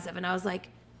excessive, and I was like,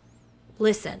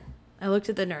 listen. I looked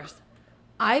at the nurse.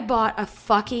 I bought a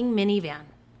fucking minivan.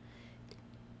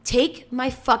 Take my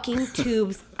fucking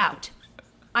tubes out.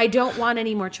 I don't want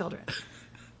any more children.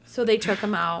 So they took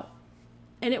them out,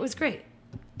 and it was great.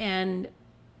 And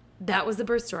that was the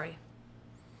birth story.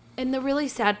 And the really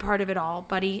sad part of it all,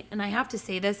 buddy, and I have to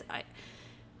say this,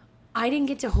 I didn't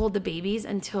get to hold the babies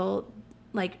until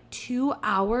like 2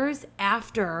 hours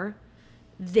after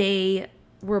they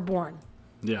were born.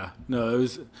 Yeah, no,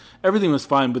 everything was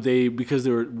fine, but because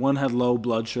one had low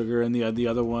blood sugar and the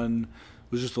other one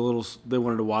was just a little. They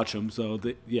wanted to watch them, so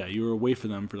you were away from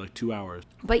them for like 2 hours.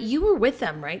 But you were with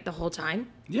them, right, the whole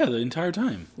time? Yeah, the entire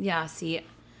time. Yeah. See,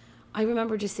 I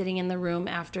remember just sitting in the room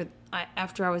after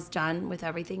I was done with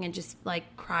everything and just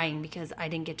like crying because I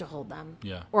didn't get to hold them,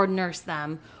 or nurse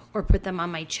them, or put them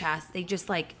on my chest. They just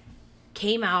like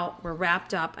came out, were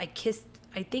wrapped up.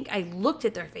 I think I looked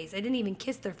at their face. I didn't even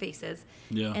kiss their faces.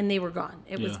 Yeah. And they were gone.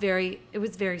 It was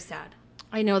very sad.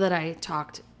 I know that I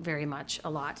talked very much a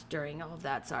lot during all of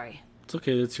that. Sorry. It's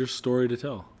okay. That's your story to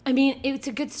tell. I mean, it's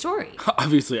a good story.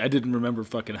 Obviously, I didn't remember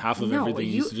fucking half of everything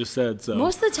you just said. So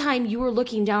most of the time, you were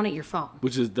looking down at your phone.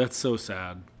 That's so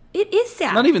sad. It is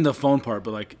sad. Not even the phone part,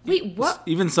 but like... Wait, what?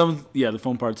 Even the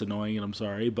phone part's annoying, and I'm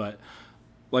sorry, but...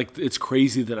 Like, it's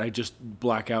crazy that I just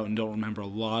black out and don't remember a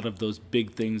lot of those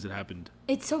big things that happened.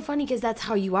 It's so funny because that's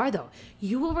how you are, though.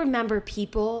 You will remember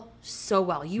people so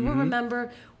well. You will remember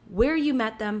where you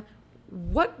met them,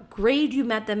 what grade you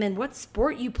met them in, what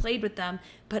sport you played with them.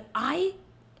 But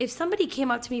if somebody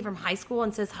came up to me from high school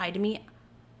and says hi to me,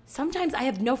 sometimes I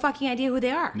have no fucking idea who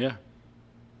they are. Yeah.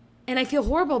 And I feel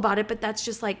horrible about it, but that's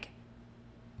just like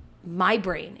my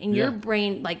brain. And your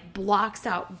brain like blocks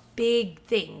out big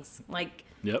things. Like...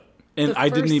 Yep. And I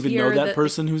didn't even know that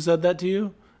person who said that to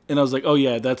you. And I was like, oh,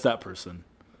 yeah, that's that person.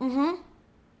 Mm-hmm.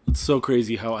 It's so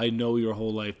crazy how I know your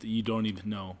whole life that you don't even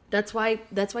know. That's why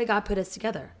God put us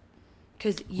together.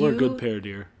 We're a good pair,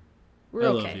 dear. I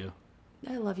love you.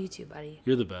 I love you too, buddy.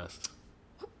 You're the best.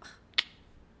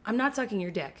 I'm not sucking your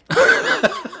dick.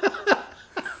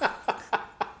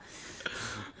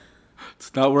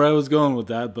 It's not where I was going with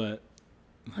that, but...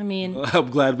 I mean... I'm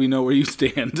glad we know where you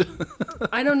stand.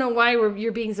 I don't know why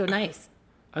you're being so nice.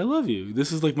 I love you.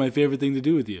 This is like my favorite thing to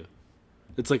do with you.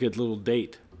 It's like a little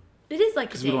date. It is like a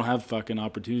date. Because we don't have fucking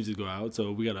opportunities to go out,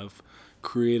 so we got to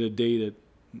create a date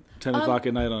at 10 o'clock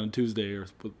at night on a Tuesday. Or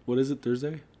what is it,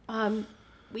 Thursday?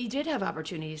 We did have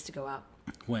opportunities to go out.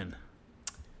 When?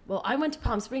 Well, I went to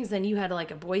Palm Springs, then you had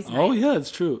like a boys' night. Oh, yeah,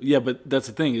 it's true. Yeah, but that's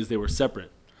the thing is they were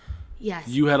separate. Yes.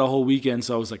 You had a whole weekend,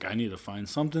 so I was like, I need to find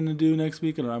something to do next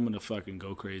weekend or I'm going to fucking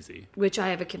go crazy. Which I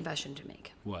have a confession to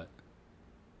make. What?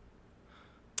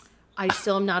 I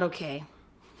still am not okay.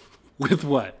 With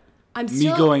what? Me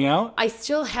going out? I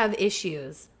still have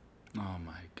issues. Oh,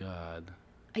 my God.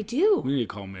 I do. We need to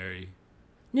call Mary.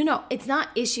 No, it's not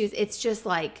issues. It's just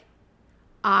like,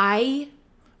 Is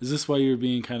this why you were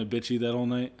being kind of bitchy that whole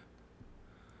night?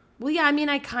 Well, yeah, I mean,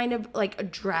 I kind of like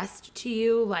addressed to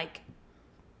you like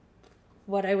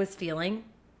what I was feeling.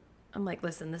 I'm like,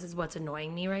 listen, this is what's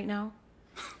annoying me right now.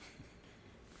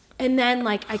 And then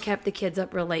like I kept the kids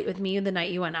up real late with me the night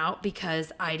you went out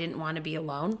because I didn't want to be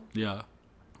alone. Yeah.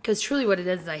 Because truly what it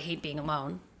is I hate being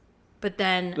alone. But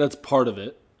then That's part of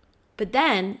it. But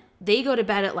then they go to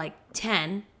bed at like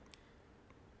 10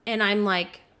 and I'm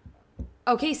like,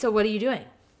 okay, so what are you doing?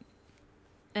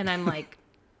 And I'm like,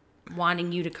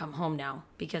 wanting you to come home now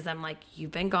because I'm like,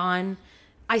 you've been gone.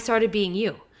 I started being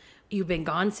you. You've been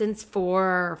gone since 4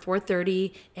 or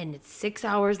 4:30 and it's 6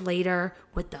 hours later.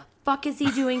 What the fuck is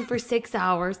he doing for 6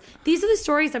 hours? These are the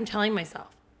stories I'm telling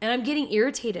myself. And I'm getting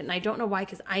irritated and I don't know why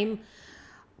because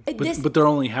But they're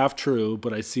only half true,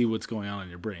 but I see what's going on in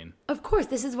your brain. Of course,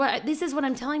 this is what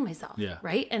I'm telling myself. Yeah.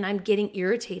 Right? And I'm getting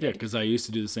irritated. Yeah, because I used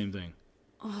to do the same thing.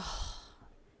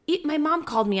 My mom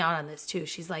called me out on this too.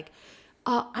 She's like,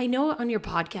 I know on your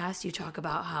podcast you talk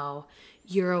about how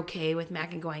you're okay with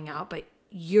Mackin going out, but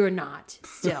you're not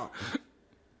still.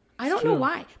 I don't know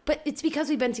why, but it's because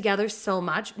we've been together so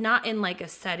much, not in like a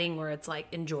setting where it's like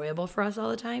enjoyable for us all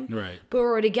the time. Right. But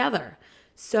we're together.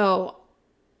 So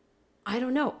I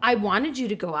don't know. I wanted you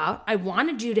to go out. I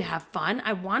wanted you to have fun.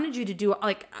 I wanted you to do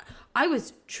like, I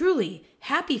was truly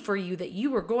happy for you that you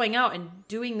were going out and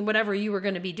doing whatever you were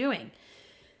going to be doing.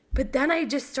 But then I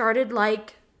just started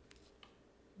like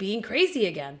being crazy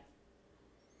again.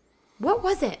 What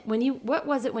was it when you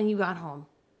got home?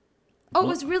 Oh,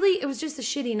 it was just a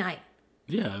shitty night.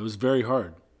 Yeah, it was very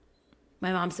hard.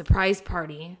 My mom's surprise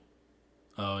party.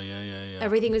 Oh, yeah.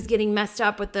 Everything was getting messed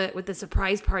up with the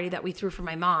surprise party that we threw for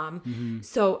my mom. Mm-hmm.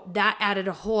 So that added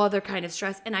a whole other kind of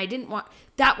stress. And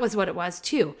that was what it was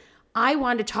too. I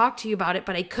wanted to talk to you about it,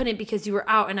 but I couldn't because you were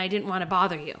out and I didn't want to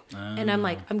bother you. And I'm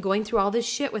like, I'm going through all this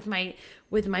shit with my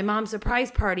mom's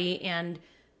surprise party and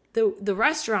the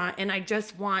restaurant, and I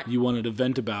just want... You wanted to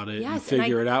vent about it and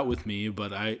figure it out with me,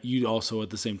 but you also at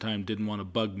the same time didn't want to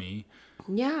bug me.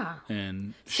 Yeah.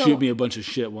 And shoot me a bunch of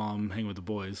shit while I'm hanging with the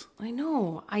boys. I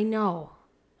know.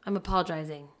 I'm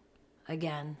apologizing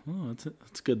again. Oh,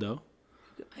 that's good though.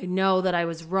 I know that I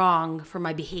was wrong for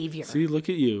my behavior. See, look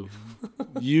at you.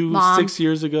 You Mom. 6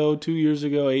 years ago, 2 years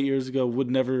ago, 8 years ago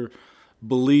would never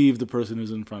believe the person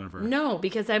who's in front of her. No,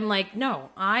 because I'm like, no,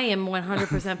 I am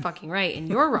 100% fucking right and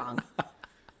you're wrong.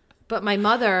 But my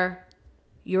mother,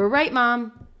 you were right,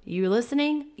 Mom. You were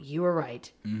listening? You were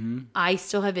right. Mm-hmm. I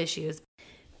still have issues.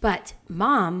 But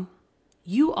Mom,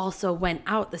 you also went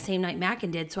out the same night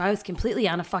Mackin did, so I was completely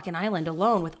on a fucking island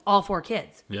alone with all 4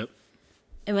 kids. Yep.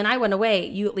 And when I went away,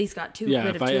 you at least got 2. Yeah,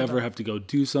 if I ever have to go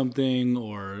do something,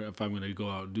 or if I'm going to go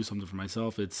out and do something for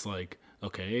myself, it's like,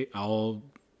 okay,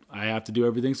 I have to do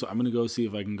everything, so I'm going to go see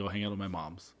if I can go hang out with my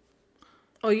mom's.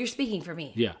 Oh, you're speaking for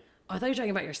me. Yeah. Oh, I thought you were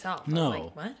talking about yourself. No. I was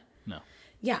like, what? No.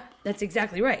 Yeah, that's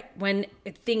exactly right.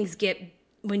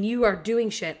 When you are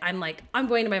doing shit, I'm like, I'm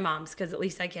going to my mom's because at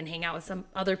least I can hang out with some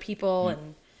other people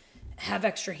and have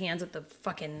extra hands with the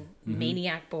fucking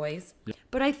maniac boys. Yeah.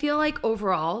 But I feel like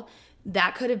overall,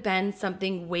 that could have been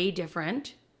something way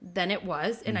different than it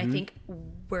was. And I think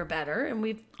we're better.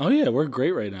 And Oh, yeah, we're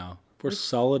great right now. We're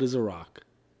solid as a rock.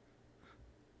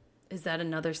 Is that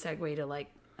another segue to like,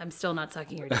 I'm still not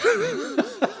sucking your dick?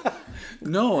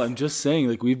 No, I'm just saying,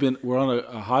 like, we're on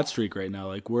a hot streak right now.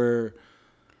 Like, we're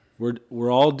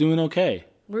all doing okay.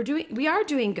 We are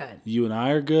doing good. You and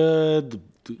I are good.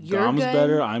 Dom's good.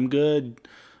 better. I'm good.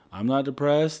 I'm not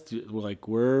depressed. Like,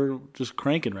 we're just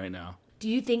cranking right now. Do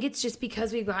you think it's just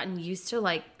because we've gotten used to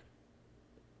like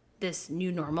this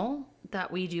new normal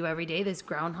that we do every day, this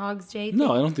Groundhog's Day thing?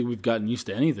 No, I don't think we've gotten used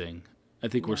to anything. I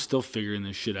think we're still figuring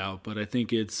this shit out, but I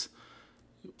think it's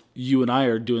you and I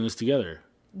are doing this together.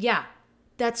 Yeah,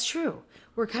 that's true.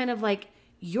 We're kind of like,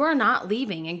 you're not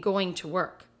leaving and going to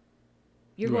work.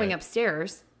 You're going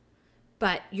upstairs,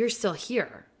 but you're still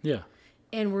here. Yeah.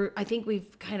 And I think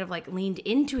we've kind of like leaned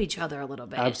into each other a little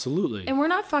bit. Absolutely. And we're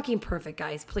not fucking perfect,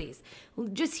 guys, please.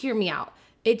 Just hear me out.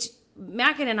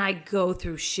 Mackin and I go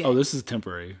through shit. Oh, this is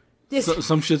temporary.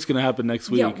 Some shit's going to happen next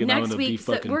week, and I'm going to be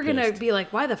fucking we're going to be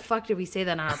like, why the fuck did we say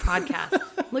that on our podcast?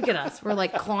 Look at us. We're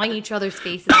like clawing each other's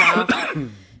faces out.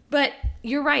 But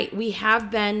you're right.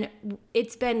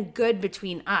 It's been good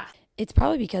between us. It's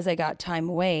probably because I got time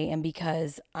away and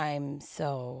because I'm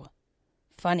so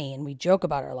funny and we joke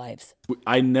about our lives.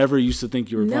 I never used to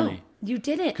think you were funny. No, you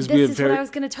didn't. This is what I was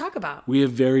going to talk about. We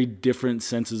have very different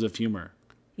senses of humor.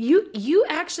 You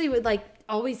actually would like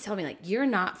always tell me like, you're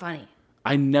not funny.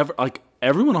 I never, like,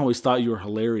 everyone always thought you were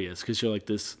hilarious because you're like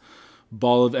this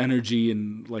ball of energy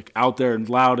and like out there and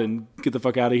loud and get the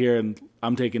fuck out of here and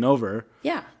I'm taking over.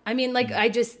 Yeah. I mean, like, I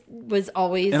just was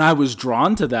always. And I was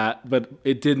drawn to that, but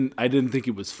I didn't think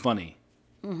it was funny.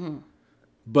 Mm-hmm.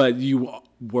 But you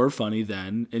were funny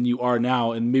then, and you are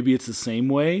now, and maybe it's the same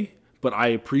way, but I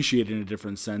appreciate it in a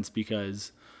different sense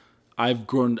because I've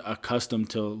grown accustomed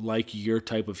to like your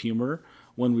type of humor.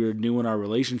 When we were new in our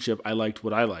relationship, I liked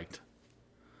what I liked.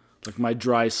 Like my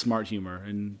dry, smart humor,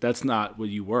 and that's not what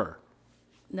you were.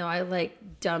 No, I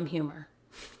like dumb humor.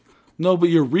 No, but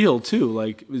you're real too.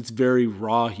 Like it's very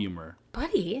raw humor.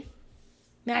 Buddy,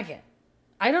 Megan,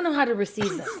 I don't know how to receive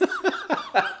this.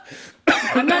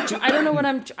 I'm not. I don't know what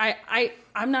I'm.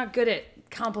 I'm not good at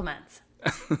compliments.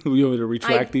 You want me to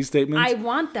retract these statements? I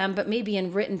want them, but maybe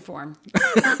in written form.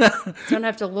 So I don't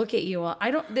have to look at you.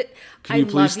 I don't. Can you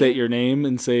please state your name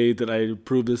and say that I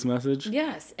approve this message?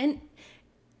 Yes, and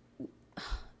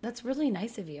that's really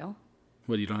nice of you.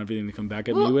 What, you don't have anything to come back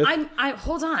at me with? I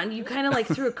hold on. You kind of like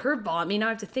threw a curveball at me. Now I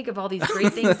have to think of all these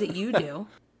great things that you do.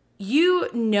 You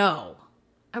know.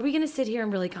 Are we going to sit here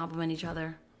and really compliment each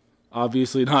other?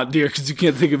 Obviously not, dear, because you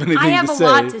can't think of anything to say. I have a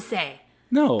lot to say.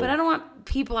 No. But I don't want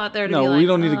people out there to be like, no, we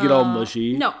don't need to get all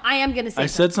mushy. No, I am going to say I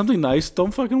said something nice.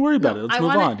 Don't fucking worry about it. Let's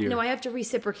move on, dear. No, I have to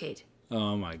reciprocate.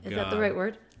 Oh, my God. Is that the right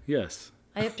word? Yes.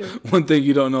 I have to. One thing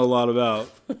you don't know a lot about.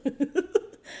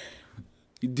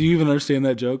 Do you even understand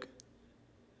that joke?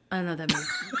 I don't know what that means.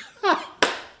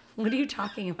 What are you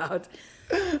talking about?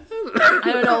 I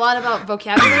don't know a lot about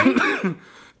vocabulary.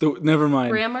 Never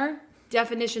mind. Grammar,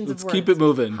 definitions of words. Let's keep it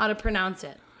moving. How to pronounce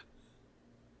it.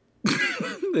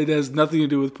 It has nothing to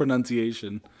do with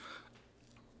pronunciation.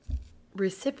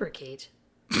 Reciprocate.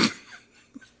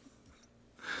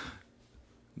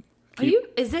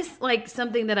 Is this like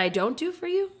something that I don't do for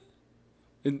you?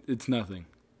 It's nothing.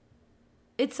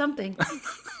 It's something.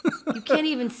 You can't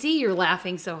even see you're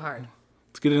laughing so hard.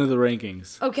 Let's get into the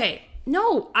rankings. Okay.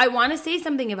 No, I want to say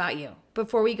something about you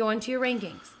before we go into your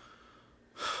rankings.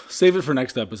 Save it for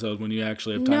next episode when you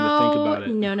actually have time to think about it.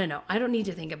 No. I don't need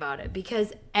to think about it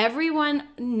because everyone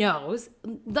knows.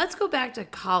 Let's go back to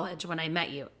college when I met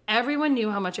you. Everyone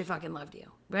knew how much I fucking loved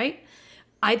you, right?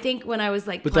 I think when I was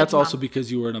like... But that's also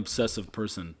because you were an obsessive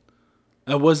person.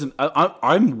 I wasn't...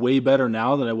 I'm way better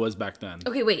now than I was back then.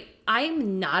 Okay, wait.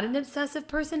 I'm not an obsessive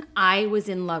person. I was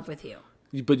in love with you.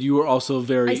 But you were also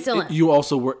very... I still am. You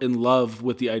also were in love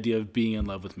with the idea of being in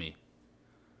love with me.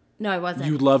 No, I wasn't.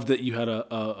 You loved that you had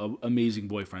a amazing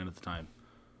boyfriend at the time.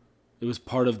 It was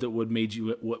part of what made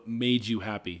you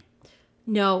happy.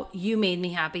 No, you made me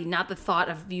happy, not the thought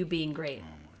of you being great.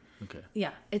 Okay.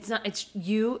 Yeah, it's not. It's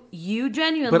you. You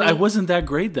genuinely. But I wasn't that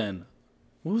great then.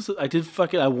 What was it? I did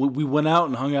fucking. We went out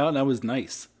and hung out, and I was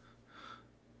nice.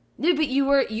 No, but you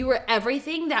were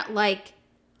everything that like.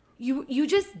 You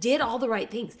just did all the right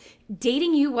things.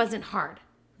 Dating you wasn't hard.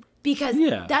 Because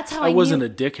that's how I wasn't knew, a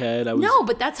dickhead. I was, no,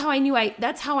 but that's how I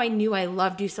knew I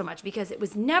loved you so much because it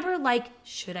was never like,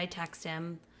 should I text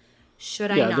him? Should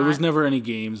I not? Yeah, there was never any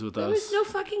games with us. There was no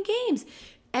fucking games.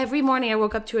 Every morning I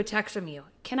woke up to a text from you.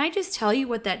 Can I just tell you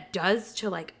what that does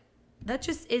to like, that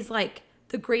just is like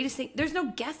the greatest thing. There's no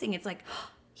guessing. It's like,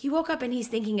 oh, he woke up and he's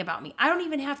thinking about me. I don't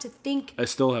even have to think. I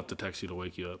still have to text you to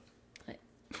wake you up.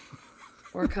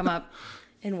 Or come up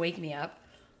and wake me up.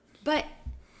 But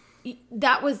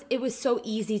it was so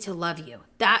easy to love you.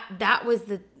 That was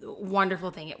the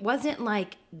wonderful thing. It wasn't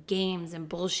like games and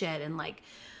bullshit and like,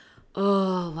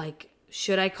 oh, like,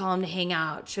 should I call him to hang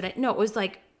out? No, it was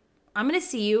like, I'm going to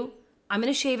see you. I'm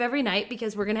going to shave every night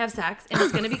because we're going to have sex and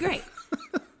it's going to be great.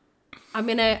 I'm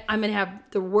going to have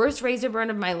the worst razor burn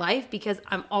of my life because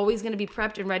I'm always going to be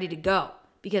prepped and ready to go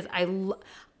because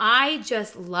I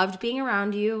just loved being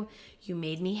around you. You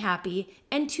made me happy.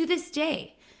 And to this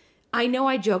day, I know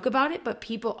I joke about it, but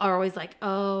people are always like,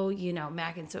 oh, you know,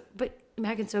 Mackin's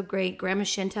so great. Grandma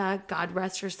Shinta, God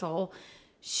rest her soul.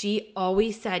 She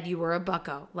always said you were a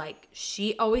bucko. Like,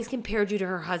 she always compared you to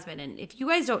her husband. And if you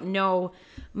guys don't know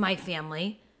my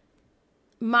family,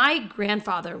 my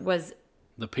grandfather was...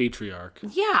 the patriarch.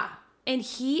 Yeah. And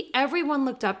everyone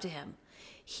looked up to him.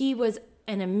 He was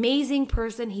an amazing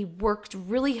person. He worked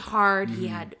really hard.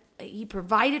 He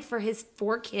provided for his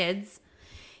 4 kids.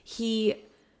 He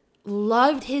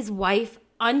loved his wife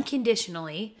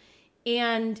unconditionally.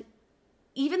 And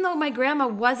even though my grandma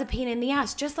was a pain in the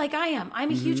ass, just like I am,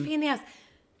 I'm a huge pain in the ass,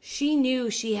 she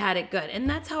knew she had it good. And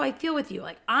that's how I feel with you.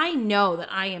 Like, I know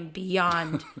that I am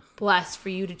beyond blessed for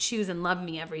you to choose and love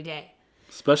me every day.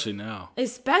 Especially now.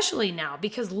 Especially now,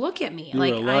 because look at me. You were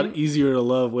a lot easier to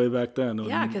love way back then.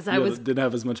 Yeah, because didn't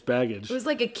have as much baggage. It was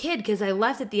like a kid because I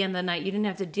left at the end of the night. You didn't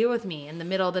have to deal with me in the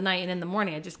middle of the night and in the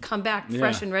morning. I just come back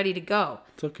fresh and ready to go.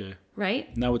 It's okay.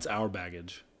 right? Now it's our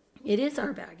baggage. It is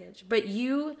our baggage. But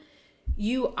you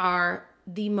are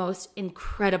the most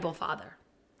incredible father.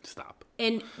 Stop.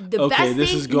 And the Okay, best this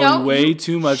thing, is going way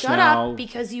too much shut now. up,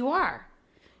 because you are.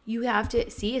 You have to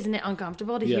see. Isn't it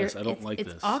uncomfortable to hear? Yes, I don't like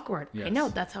it's this. awkward. Yes. I know.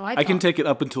 That's how I. I can felt. take it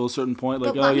up until a certain point,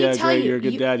 like, But oh let me yeah, tell great, you, you're a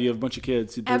good dad, you have a bunch of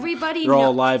kids. Everybody they're all know-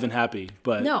 alive and happy.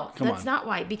 But No, come that's on. not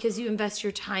why. Because you invest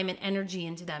your time and energy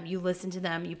into them. You listen to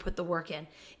them. You put the work in.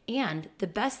 And the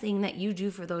best thing that you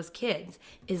do for those kids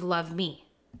is love me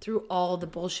through all the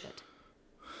bullshit.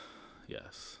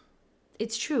 Yes.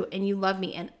 It's true, and you love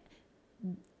me, and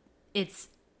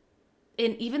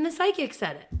even the psychic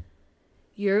said it.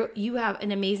 You have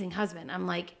an amazing husband. I'm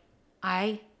like,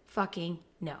 I fucking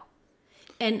know.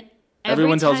 And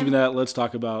Everyone tells me that. Let's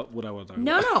talk about what I want to talk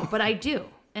about. No, but I do,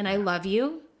 and I love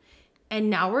you. And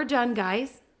now we're done,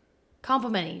 guys.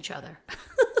 Complimenting each other.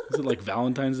 Is it like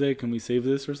Valentine's Day? Can we save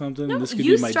this or something? No, This could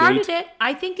you be my started date. it.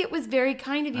 I think it was very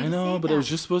kind of you. I to know, say but that. it was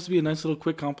just supposed to be a nice little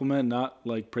quick compliment, not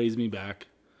like praise me back.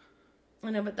 I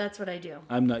know, but that's what I do.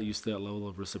 I'm not used to that level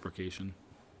of reciprocation.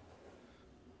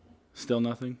 Still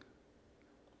nothing?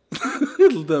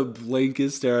 The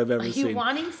blankest stare I've ever Are you seen.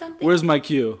 wanting something? Where's my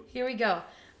cue? Here we go.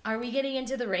 Are we getting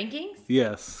into the rankings?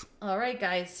 Yes. All right,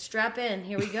 guys, strap in.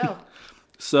 Here we go.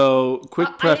 So,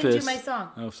 quick preface. I didn't do my song.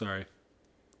 Oh, sorry.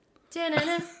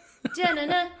 Da-na-na,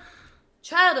 da-na-na.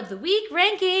 Child of the Week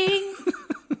rankings.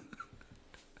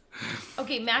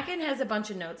 Okay, Mackin has a bunch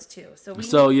of notes too.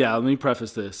 So yeah, let me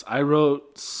preface this. I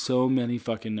wrote so many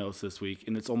fucking notes this week,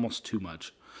 and it's almost too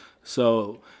much.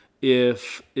 So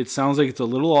if it sounds like it's a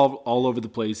little all over the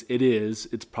place, it is.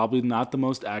 It's probably not the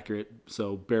most accurate,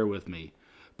 so bear with me.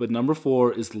 But number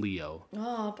 4 is Leo.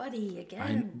 Oh, buddy,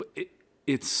 again.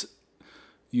 It's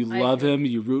you love him,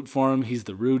 you root for him. He's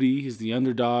the Rudy, he's the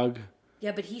underdog.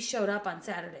 Yeah, but he showed up on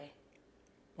Saturday.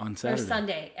 On Saturday. Or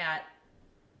Sunday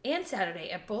and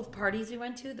Saturday at both parties we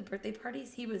went to, the birthday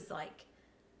parties. He was like,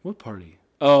 What party?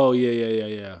 Oh,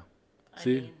 yeah.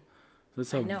 See? I mean,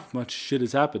 That's I how know. much shit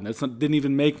has happened. Didn't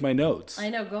even make my notes. I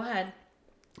know, go ahead.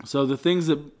 So the things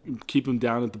that keep him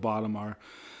down at the bottom are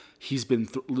he's been,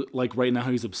 like right now,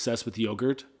 he's obsessed with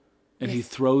yogurt. And he Yes.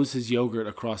 throws his yogurt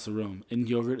across the room. And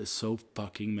yogurt is so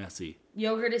fucking messy.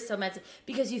 Yogurt is so messy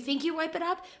because you think you wipe it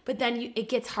up, but then it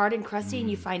gets hard and crusty and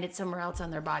you find it somewhere else on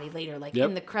their body later, like Yep.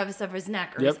 in the crevice of his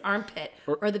neck or Yep. his armpit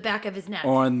or the back of his neck.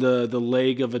 Or on the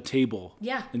leg of a table.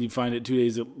 Yeah. And you find it 2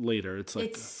 days later. It's like,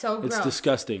 It's so it's gross.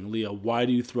 disgusting. Leah, why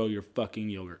do you throw your fucking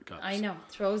yogurt cups? I know.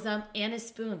 Throws them and a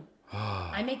spoon.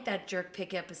 I make that jerk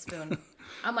pick up a spoon.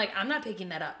 I'm like, I'm not picking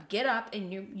that up. Get up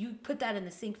and you put that in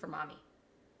the sink for mommy.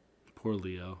 Poor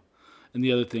Leo. And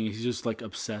the other thing, he's just like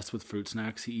obsessed with fruit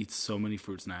snacks. He eats so many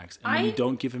fruit snacks. And when you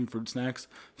don't give him fruit snacks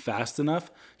fast enough,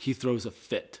 he throws a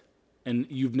fit. And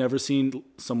you've never seen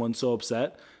someone so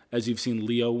upset as you've seen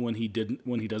Leo when he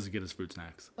doesn't get his fruit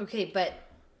snacks. Okay, but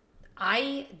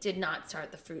I did not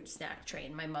start the fruit snack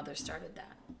train. My mother started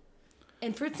that.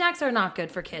 And fruit snacks are not good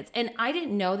for kids. And I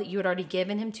didn't know that you had already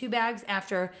given him 2 bags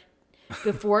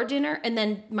before dinner. And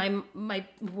then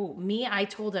I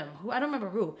told him, I don't remember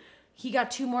who, he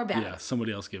got 2 more bags. Yeah,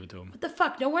 somebody else gave it to him. What the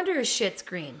fuck? No wonder his shit's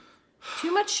green.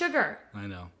 Too much sugar. I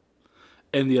know.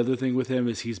 And the other thing with him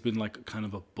is he's been like kind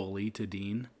of a bully to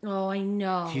Dean. Oh, I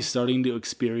know. He's starting to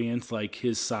experience like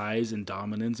his size and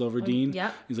dominance over Dean.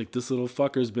 yep. He's like, this little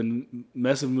fucker's been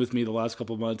messing with me the last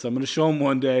couple of months. I'm going to show him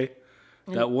one day.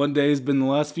 That one day has been the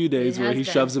last few days where has he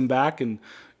been. shoves him back and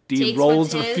Dean Takes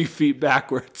rolls what's a few his. feet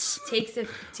backwards. Takes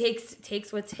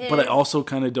what's his. But I also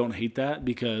kind of don't hate that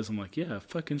because I'm like, yeah,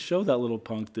 fucking show that little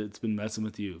punk that's been messing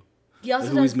with you. He also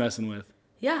Who does, he's messing with.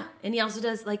 yeah, and he also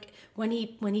does like when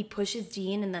he pushes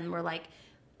Dean, and then we're like,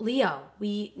 Leo,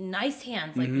 we nice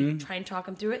hands, like we try and talk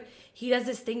him through it. He does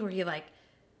this thing where he like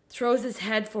throws his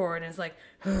head forward and is like,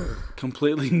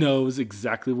 Completely knows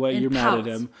exactly why And you're mad at pouts.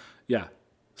 him. Yeah.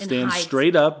 And Stands hides.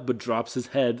 straight up but drops his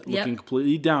head Yep. looking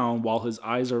completely down while his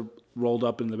eyes are rolled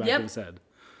up in the back Yep. of his head.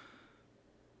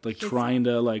 Like trying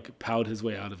to like pout his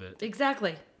way out of it.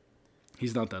 exactly.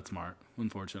 He's not that smart,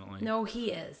 unfortunately. No,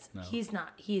 he is. He's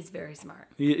not. He's very smart.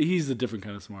 He's a different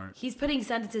kind of smart. He's putting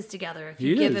sentences together if He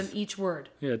you give is. him each word.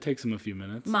 Yeah, it takes him a few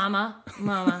minutes. Mama.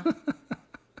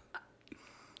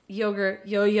 Yogurt,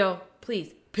 yo,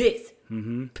 please, piss.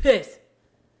 Piss.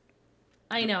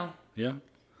 I know. Yeah.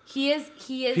 He is.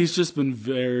 He's just been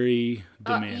very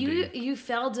demanding. You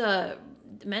failed to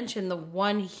mention the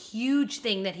one huge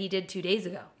thing that he did 2 days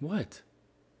ago. What?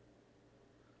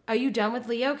 Are you done with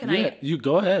Leo? Can Yeah, you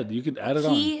go ahead. You can add it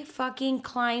on. He fucking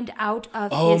climbed out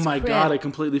of Oh his my crib. God, I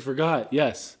completely forgot.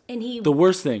 Yes. And The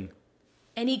worst thing.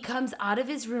 he comes out of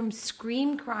his room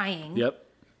crying. Yep.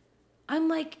 I'm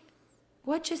like,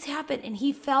 what just happened? And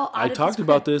he fell out I of his talked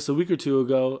about crib. this a week or two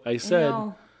ago. I said,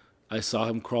 know. I saw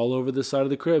him crawl over the side of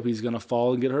the crib. He's going to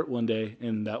fall and get hurt one day.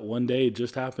 And that one day it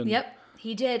just happened. Yep,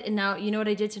 he did. And now, you know what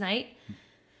I did tonight?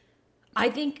 I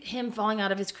think him falling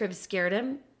out of his crib scared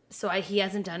him. So he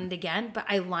hasn't done it again. But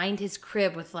I lined his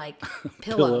crib with like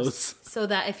pillows. So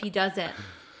that if he does it,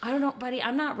 I don't know, buddy,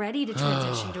 I'm not ready to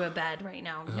transition to a bed right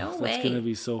now. No way. That's going to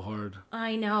be so hard.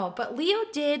 I know. But Leo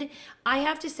did, I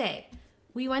have to say,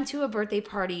 we went to a birthday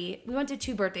party. We went to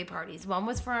 2 birthday parties. One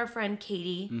was for our friend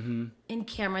Katie and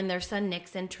Cameron. Their son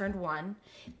Nixon turned 1.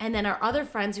 And then our other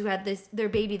friends who had their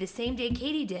baby the same day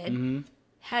Katie did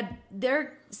had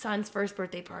their son's first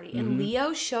birthday party. And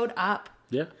Leo showed up.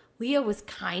 Yeah. Leo was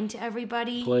kind to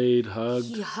everybody. Played, hugged.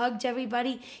 He hugged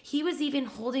everybody. He was even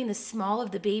holding the small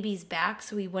of the baby's back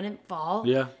so he wouldn't fall.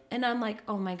 Yeah. And I'm like,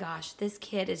 oh my gosh, this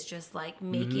kid is just like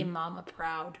making mama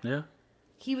proud. Yeah.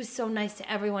 He was so nice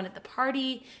to everyone at the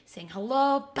party, saying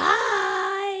hello,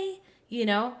 bye,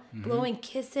 blowing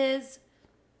kisses.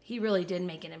 He really did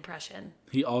make an impression.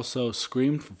 He also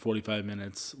screamed for 45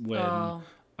 minutes when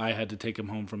I had to take him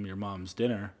home from your mom's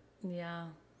dinner. Yeah.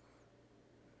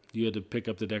 You had to pick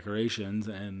up the decorations,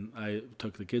 and I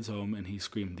took the kids home, and he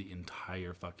screamed the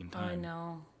entire fucking time. I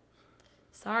know.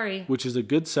 Sorry. Which is a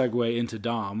good segue into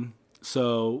Dom.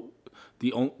 So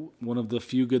one of the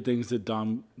few good things that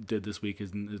Dom did this week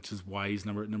which is why he's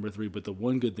number 3. But the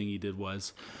one good thing he did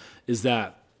is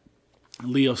that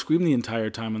Leo screamed the entire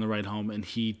time on the ride home, and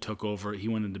he took over. He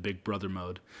went into big brother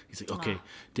mode. He's like, "Okay,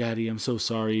 Daddy, I'm so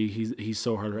sorry. He's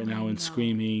so hard right now and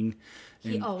screaming."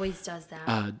 He always does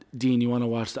that. Dean, you want to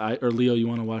watch Leo, you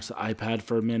want to watch the iPad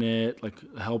for a minute? Like,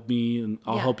 help me, and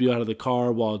I'll help you out of the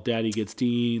car while Daddy gets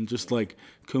Dean. Just like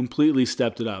completely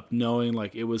stepped it up, knowing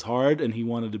like it was hard, and he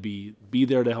wanted to be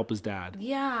there to help his dad.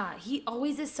 Yeah, he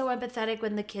always is so empathetic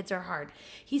when the kids are hard.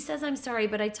 He says, I'm sorry,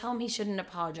 but I tell him he shouldn't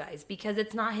apologize because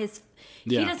it's not his.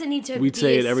 Yeah. He doesn't need to. We'd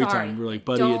say it every sorry. time. We're like,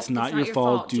 buddy, it's not your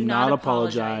fault. Do not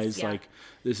apologize. Yeah. Like,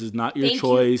 this is not your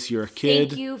choice. You're a kid.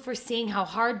 Thank you for seeing how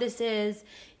hard this is.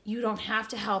 You don't have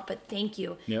to help, but thank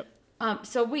you. Yep.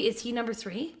 So wait, is he number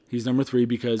 3? He's number 3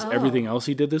 because everything else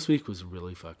he did this week was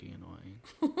really fucking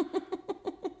annoying.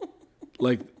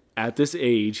 Like, at this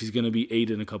age, he's going to be 8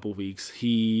 in a couple weeks.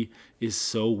 He is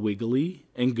so wiggly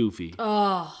and goofy.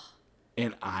 Oh.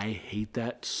 And I hate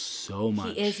that so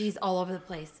much. He is. He's all over the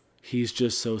place. He's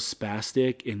just so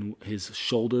spastic, and his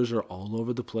shoulders are all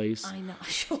over the place. I know.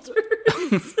 Shoulders.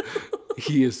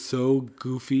 He is so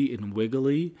goofy and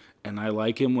wiggly, and I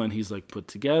like him when he's like put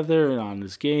together and on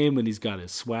his game, and he's got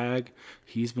his swag.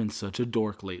 He's been such a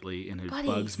dork lately, and it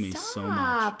bugs me so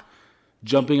much.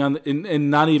 Jumping on and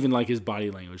not even like his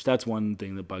body language. That's one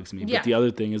thing that bugs me. Yeah. But the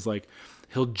other thing is like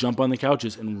he'll jump on the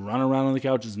couches and run around on the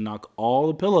couches and knock all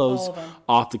the pillows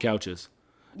off the couches.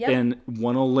 Yep. And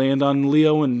one will land on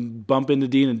Leo and bump into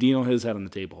Dean, and Dean will hit his head on the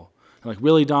table. I'm like,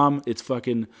 really, Dom? It's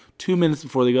fucking 2 minutes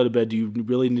before they go to bed. Do you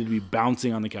really need to be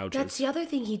bouncing on the couches? That's the other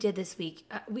thing he did this week.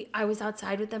 I was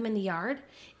outside with them in the yard,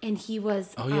 and he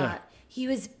was. Oh, yeah.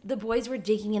 The boys were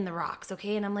digging in the rocks,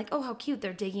 okay? And I'm like, oh, how cute.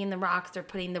 They're digging in the rocks. They're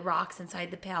putting the rocks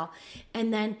inside the pail.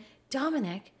 And then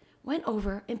Dominic went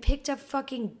over and picked up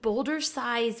fucking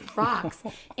boulder-sized rocks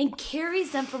and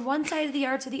carries them from one side of the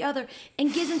yard to the other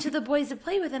and gives them to the boys to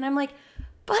play with. And I'm like,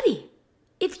 buddy,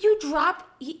 if you drop...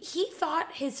 He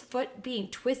thought his foot being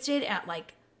twisted at,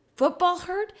 like, football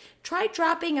hurt. Try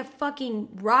dropping a fucking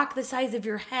rock the size of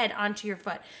your head onto your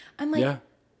foot. I'm like... Yeah.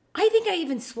 I think I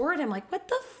even swore at him, like, what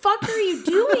the fuck are you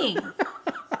doing?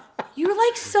 You're,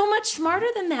 like, so much smarter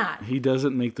than that. He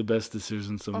doesn't make the best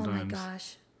decisions sometimes. Oh, my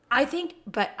gosh. I think,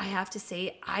 but I have to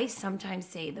say, I sometimes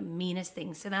say the meanest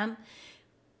things to them.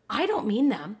 I don't mean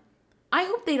them. I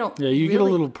hope they don't. Yeah, you get a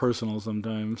little personal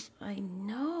sometimes. I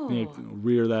know. You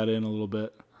rear that in a little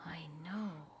bit. I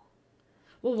know.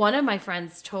 Well, one of my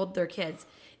friends told their kids,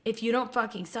 if you don't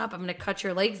fucking stop, I'm going to cut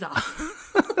your legs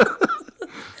off.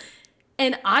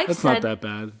 And That's not that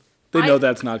bad. They know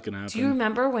that's not going to happen. Do you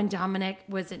remember when Dominic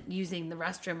wasn't using the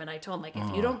restroom and I told him, like,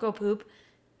 if you don't go poop,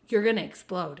 you're going to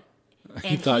explode. And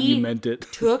he thought you meant it.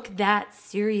 Took that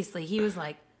seriously. He was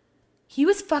like, he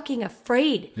was fucking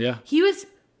afraid. Yeah. He was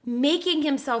making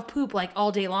himself poop like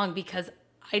all day long because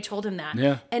I told him that.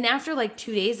 Yeah. And after like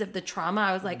 2 days of the trauma,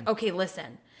 I was like, okay,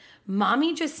 listen,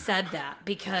 mommy just said that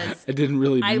because I didn't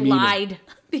really I mean lied it.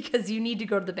 because you need to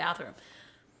go to the bathroom.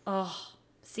 Oh,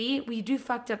 see, we do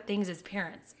fucked up things as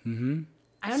parents. Mm-hmm.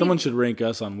 Someone should rank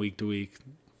us on week to week,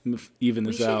 even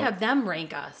this out. We should have them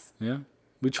rank us. Yeah.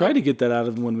 We tried to get that out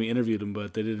of them when we interviewed them,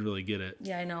 but they didn't really get it.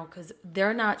 Yeah, I know, because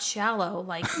they're not shallow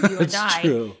like you and I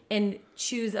true. and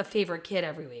choose a favorite kid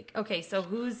every week. Okay, so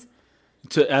who's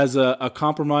as a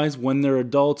compromise, when they're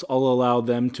adults, I'll allow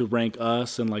them to rank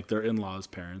us and like their in-laws'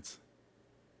 parents.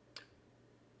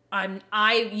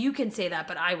 You can say that,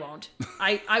 but I won't.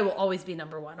 I will always be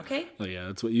number one, okay? Oh yeah,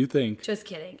 that's what you think. Just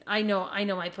kidding. I know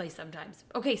my place sometimes.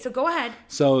 Okay, so go ahead.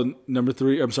 So number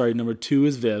 2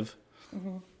 is Viv.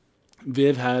 Mm-hmm.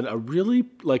 Viv had a really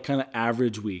like kind of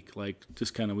average week, like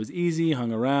just kind of was easy,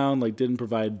 hung around, like didn't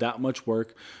provide that much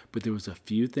work, but there was a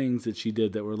few things that she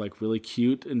did that were like really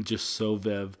cute and just so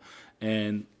Viv.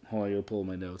 And hold on, I gotta pull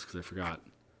my notes because I forgot.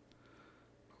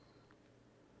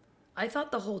 I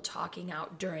thought the whole talking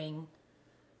out during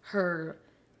her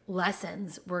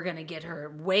lessons were gonna get her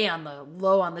way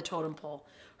low on the totem pole.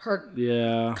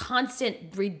 Her constant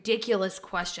ridiculous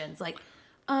questions like,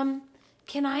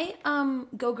 can I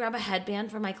go grab a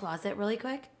headband from my closet really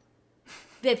quick?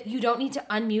 Viv, you don't need to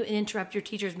unmute and interrupt your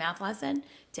teacher's math lesson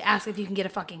to ask if you can get a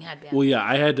fucking headband. Well, yeah,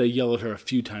 I had to yell at her a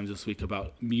few times this week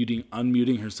about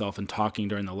unmuting herself and talking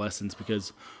during the lessons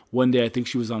because one day I think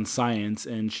she was on science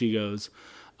and she goes,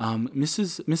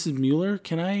 Mrs. Mueller,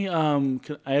 can I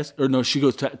ask, or no, she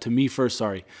goes to me first,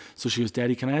 sorry. So she goes,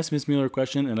 Daddy, can I ask Miss Mueller a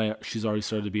question? And she's already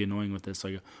started to be annoying with this. So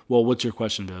I go, well, what's your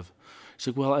question, Viv? She's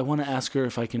like, well, I want to ask her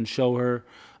if I can show her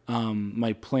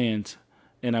my plant,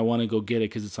 and I want to go get it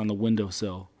because it's on the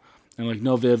windowsill. And I'm like,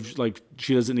 no, Viv, like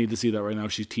she doesn't need to see that right now.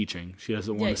 She's teaching. She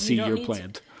doesn't want to see your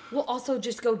plant. Well, also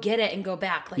just go get it and go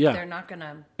back. Like they're not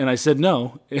gonna. And I said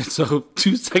no, and so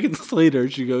 2 seconds later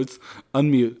she goes,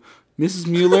 unmute, Mrs.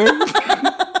 Mueller.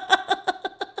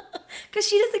 Because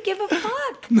she doesn't give a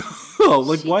fuck. No,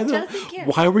 like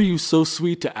why were you so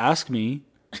sweet to ask me?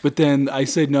 But then I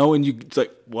said no, and it's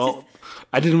like, well,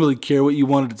 I didn't really care what you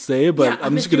wanted to say, but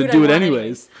I'm just going to do it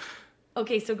anyways.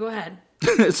 Okay, so go ahead.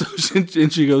 So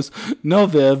she goes, no,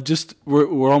 Viv, just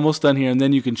we're almost done here, and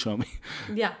then you can show me.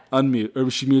 Yeah. Unmute, or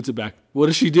she mutes it back. What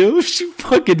does she do? She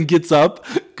fucking gets up,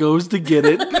 goes to get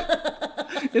it,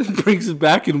 and brings it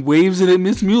back and waves it at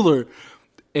Miss Mueller.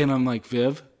 And I'm like,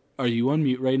 Viv, are you on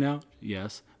mute right now?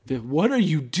 Yes. Viv, what are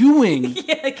you doing?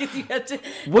 Yeah, because you have to.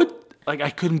 What? Like,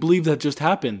 I couldn't believe that just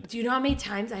happened. Do you know how many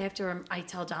times I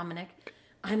tell Dominic,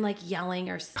 I'm like yelling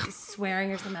or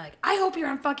swearing or something like, I hope you're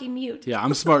on fucking mute. Yeah,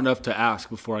 I'm smart enough to ask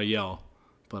before I yell.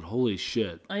 But holy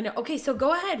shit. I know. Okay, so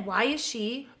go ahead. Why is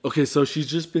she? Okay, so she's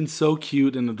just been so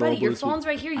cute and adorable. Buddy, your phone's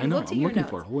right here. You looked at your notes. I'm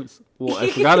looking for it. Well,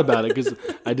 I forgot about it because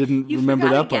I didn't remember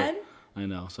that part. I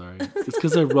know, sorry. It's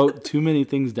because I wrote too many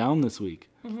things down this week.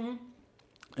 Mm-hmm.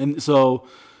 And so...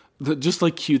 just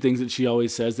like cute things that she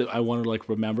always says that I want to like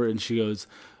remember, and she goes,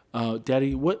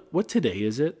 Daddy, what today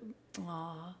is it?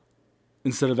 Aww.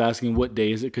 Instead of asking what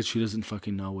day is it, because she doesn't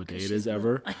fucking know what day it is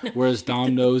ever. Whereas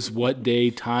Dom knows what day,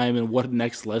 time, and what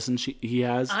next lesson he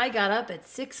has. I got up at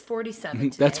 6:47 today.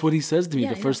 That's what he says to me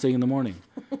the first thing in the morning.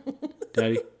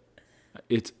 Daddy,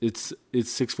 it's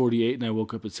 6:48 and I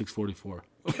woke up at 6:44.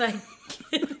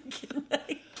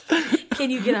 Can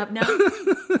you get up now?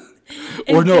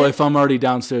 Or no, if I'm already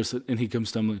downstairs and he comes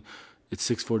stumbling, it's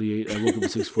 6:48. I woke up at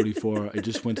 6:44. I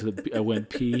just I went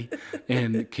pee,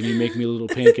 and can you make me little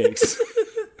pancakes?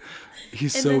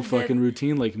 He's so fucking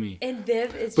routine like me. And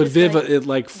Viv is but just Viv at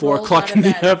like 4 o'clock in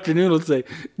the afternoon will say,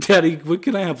 Daddy, what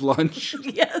can I have lunch?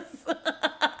 Yes.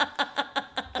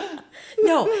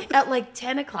 No, at like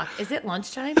 10 o'clock. Is it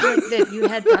lunchtime? Like, Viv, you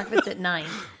had breakfast at 9.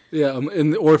 Yeah,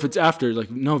 or if it's after,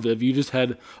 like, no, Viv, you just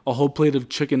had a whole plate of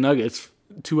chicken nuggets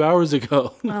 2 hours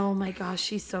ago. Oh my gosh,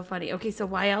 she's so funny. Okay, so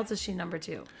why else is she number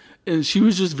 2? And she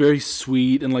was just very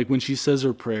sweet, and like when she says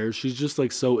her prayers, she's just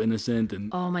like so innocent and.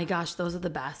 Oh my gosh, those are the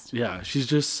best. Yeah, she's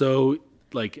just so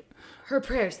like. Her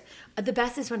prayers. The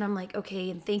best is when I'm like, okay,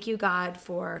 and thank you, God,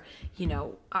 for,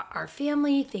 our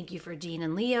family. Thank you for Dean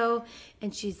and Leo.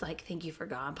 And she's like, thank you for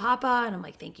God and Papa. And I'm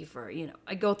like, thank you for,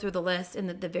 I go through the list. And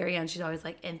at the very end, she's always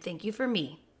like, and thank you for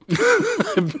me.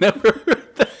 I've never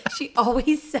heard that. She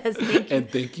always says thank you. And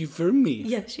thank you for me.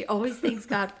 Yeah, she always thanks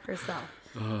God for herself.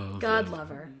 Oh, God love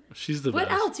her. She's the best.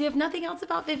 What else? You have nothing else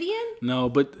about Vivian? No,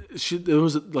 but there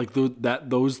was like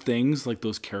those things, like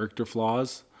those character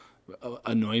flaws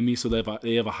annoy me, so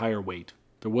they have a higher weight.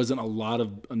 There wasn't a lot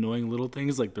of annoying little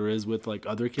things like there is with like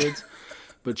other kids,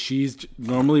 but she's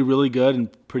normally really good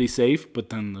and pretty safe. But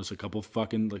then there's a couple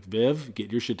fucking like Viv, get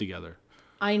your shit together.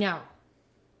 I know.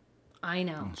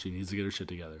 She needs to get her shit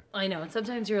together. I know, and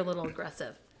sometimes you're a little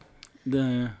aggressive.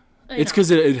 It's because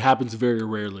it happens very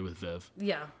rarely with Viv.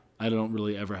 Yeah. I don't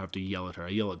really ever have to yell at her. I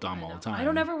yell at Dom all the time. I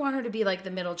don't ever want her to be like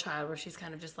the middle child where she's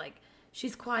kind of just like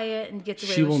She's quiet and gets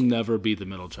away She with will never be the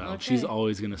middle child. Okay. She's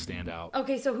always going to stand out.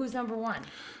 Okay, so who's number one?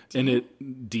 And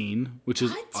Dean, which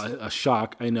is What? a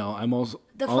shock. I know. I'm also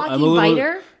The I'm fucking a little,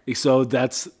 biter? So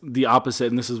that's the opposite,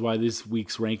 and this is why this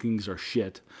week's rankings are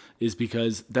shit. Is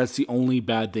because that's the only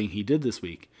bad thing he did this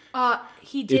week.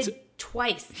 He did It's-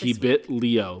 twice. He bit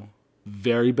Leo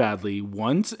very badly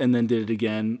once, and then did it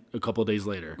again a couple of days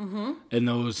later. Mm-hmm.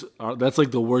 And that's like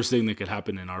the worst thing that could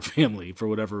happen in our family for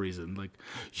whatever reason. Like,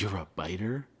 you're a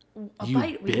biter. A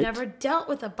bite. We've never dealt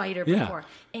with a biter Yeah. before,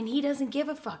 and he doesn't give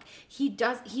a fuck. He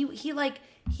does. He like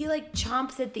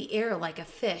chomps at the air like a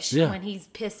fish Yeah. when he's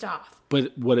pissed off.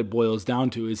 But what it boils down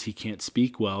to is he can't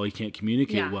speak well. He can't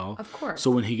communicate Yeah, well. of course. So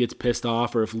when he gets pissed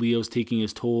off, or if Leo's taking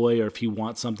his toy, or if he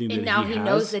wants something And that now he he has,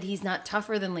 knows that he's not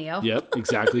tougher than Leo. Yep,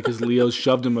 exactly, because Leo's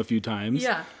shoved him a few times.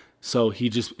 Yeah. So he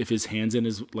just, if his hand's in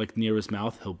his like near his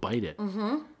mouth, he'll bite it.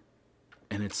 Mm-hmm.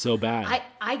 And it's so bad.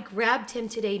 I grabbed him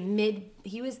today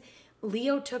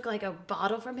Leo took like a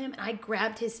bottle from him, and I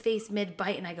grabbed his face mid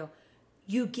bite, and I go,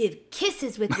 "You give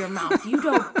kisses with your mouth. You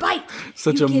don't bite."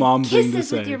 Such you a give mom thing to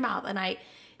kisses with say. your mouth,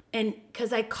 and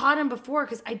because I caught him before,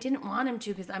 because I didn't want him to,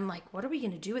 because I'm like, what are we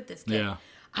gonna do with this kid? Yeah.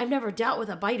 I've never dealt with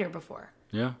a biter before.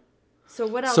 Yeah. So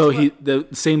what else? So the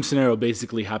same scenario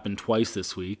basically happened twice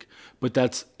this week, but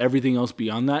that's everything else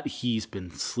beyond that. He's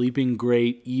been sleeping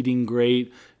great, eating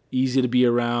great, easy to be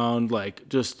around, like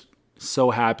just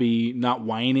so happy, not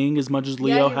whining as much as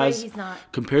Leo you're right, has. he's not.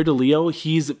 Compared to Leo,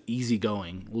 he's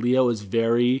easygoing. Leo is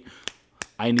very,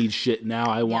 I need shit now.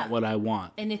 I want Yeah. what I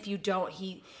want. And if you don't,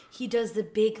 he does the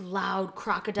big loud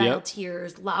crocodile Yep.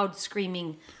 tears, loud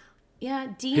screaming.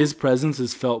 Yeah, Dean. His presence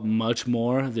has felt much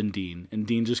more than Dean, and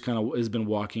Dean just kind of has been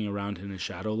walking around in his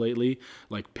shadow lately,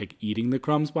 like eating the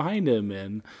crumbs behind him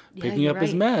and picking you're up his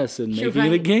right. mess and You're making it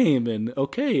a right. game. And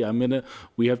okay,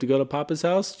 we have to go to Papa's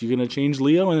house. You're gonna change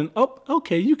Leo, and then, oh,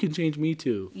 okay, you can change me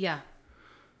too. Yeah.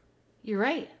 You're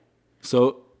right.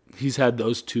 So he's had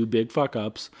those two big fuck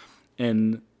ups,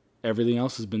 and everything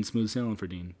else has been smooth sailing for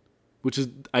Dean. Which is,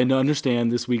 I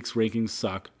understand this week's rankings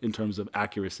suck in terms of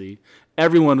accuracy.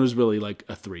 Everyone was really like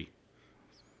a 3.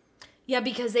 Yeah,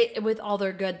 because with all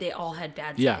their good, they all had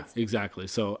bad sides. Yeah, exactly.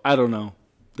 So I don't know.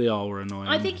 They all were annoying.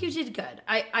 I think you did good.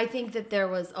 I think that there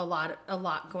was a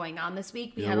lot going on this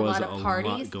week. We There had a was lot of a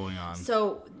parties lot going on.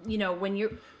 So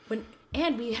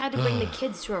and we had to bring the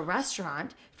kids to a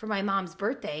restaurant for my mom's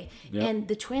birthday, Yep. and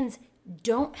the twins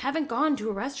haven't gone to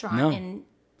a restaurant No. in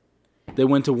They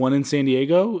went to one in San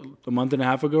Diego a month and a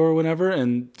half ago or whenever,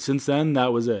 and since then,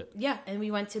 that was it. yeah, and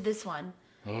we went to this one,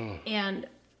 and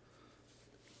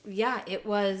yeah, it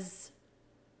was.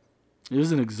 It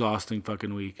was an exhausting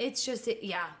fucking week. It's just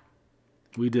yeah.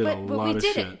 We did a But lot we of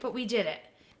did shit. it. But we did it.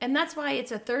 And that's why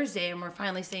it's a Thursday and we're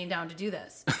finally sitting down to do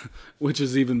this. Which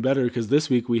is even better because this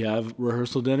week we have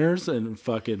rehearsal dinners and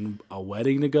fucking a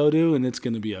wedding to go to, and it's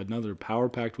going to be another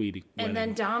power-packed wedding. And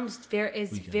then Dom's very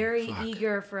Fuck.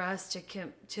 eager for us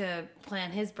to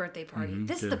plan his birthday party.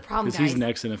 This is the Yeah. problem, 'Cause guys. he's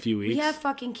next in a few weeks. We have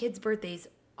fucking kids' birthdays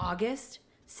August,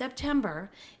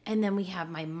 September, and then we have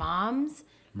my mom's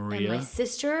Maria. and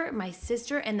my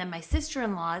sister, and then my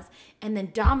sister-in-law's, and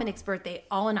then Dominic's birthday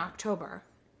all in October.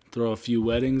 Throw a few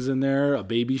weddings in there, a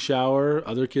baby shower,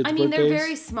 other kids' I mean, birthdays. they're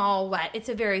very small It's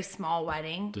a very small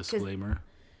wedding. 'Cause- Disclaimer.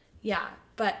 Yeah,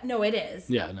 but no, it is.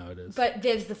 Yeah, no, it is. But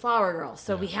Viv's the flower girl,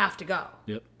 so we have to go.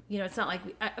 Yep. You know, it's not like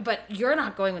but you're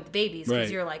not going with the babies because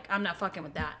Right. you're like, I'm not fucking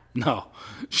with that. No.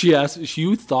 She asked,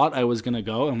 you thought I was going to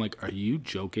go? I'm like, are you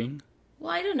joking?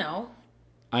 Well, I don't know.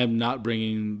 I am not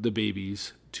bringing the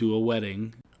babies to a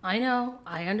wedding. I know.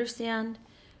 I understand.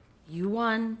 You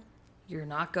won. You're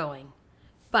not going.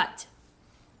 But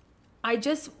I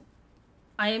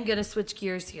am going to switch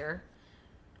gears here.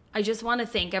 I just want to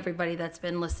thank everybody that's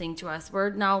been listening to us.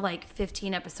 We're now like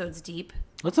 15 episodes deep.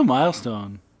 That's a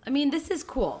milestone. I mean, this is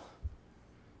cool.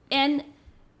 And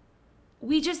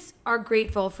we just are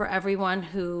grateful for everyone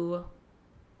who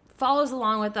follows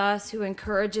along with us, who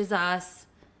encourages us,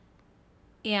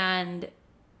 and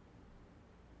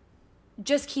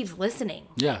just keeps listening.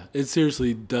 Yeah, it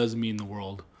seriously does mean the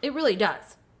world. It really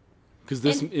does. Because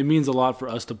it means a lot for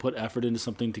us to put effort into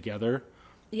something together.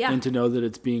 Yeah. And to know that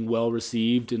it's being well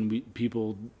received and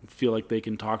people feel like they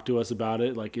can talk to us about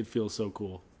it. Like, it feels so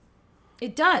cool.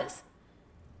 It does.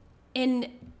 And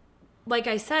like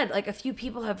I said, like a few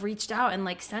people have reached out and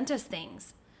like sent us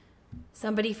things.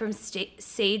 Somebody from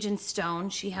Sage and Stone,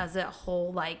 she has a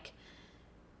whole like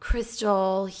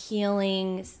crystal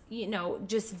healing, you know,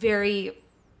 just very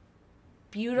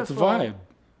beautiful. It's a vibe.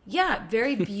 Yeah,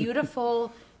 very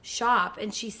beautiful shop,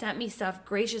 and she sent me stuff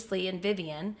graciously. And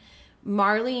Vivian,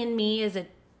 Marley and Me is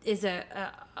a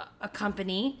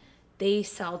company they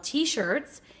sell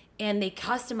t-shirts and they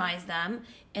customize them,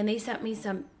 and they sent me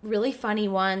some really funny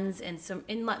ones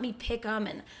and let me pick them.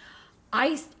 And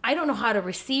I don't know how to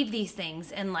receive these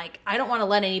things, and like I don't want to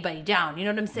let anybody down. You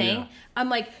know what I'm saying? Yeah. I'm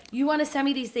like, you want to send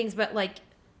me these things, but like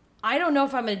I don't know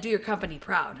if I'm going to do your company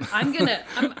proud.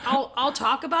 I'll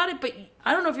talk about it, but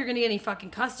I don't know if you're going to get any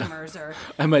fucking customers or.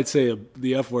 I might say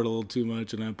the F word a little too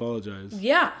much, and I apologize.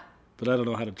 Yeah. But I don't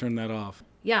know how to turn that off.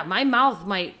 Yeah, my mouth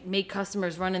might make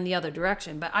customers run in the other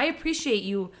direction, but I appreciate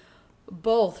you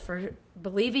both for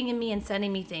believing in me and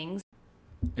sending me things.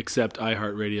 Except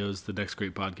iHeartRadio's The Next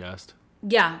Great Podcast.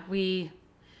 Yeah, we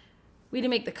didn't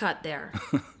make the cut there.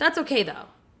 That's okay though,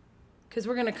 because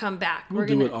we're gonna come back. We'll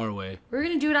do it our way. We're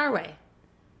gonna do it our way.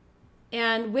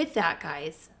 And with that,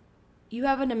 guys, you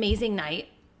have an amazing night,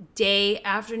 day,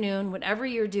 afternoon, whatever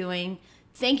you're doing.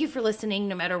 Thank you for listening,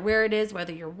 no matter where it is,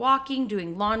 whether you're walking,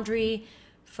 doing laundry,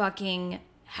 fucking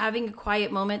having a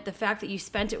quiet moment. The fact that you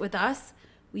spent it with us,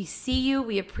 we see you,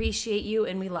 we appreciate you,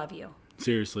 and we love you.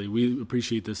 Seriously, we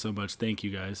appreciate this so much. Thank you,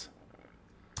 guys.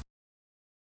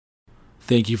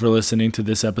 Thank you for listening to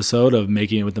this episode of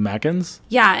Making It with the Mackins.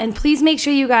 Yeah, and please make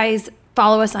sure you guys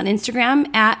follow us on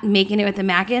Instagram at Making It with the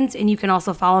Mackins, and you can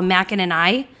also follow Mackin and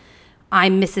I.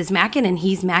 I'm Mrs. Mackin, and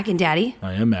he's Mackin Daddy.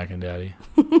 I am Mackin Daddy.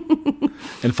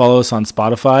 And follow us on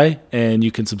Spotify, and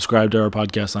you can subscribe to our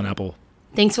podcast on Apple.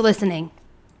 Thanks for listening.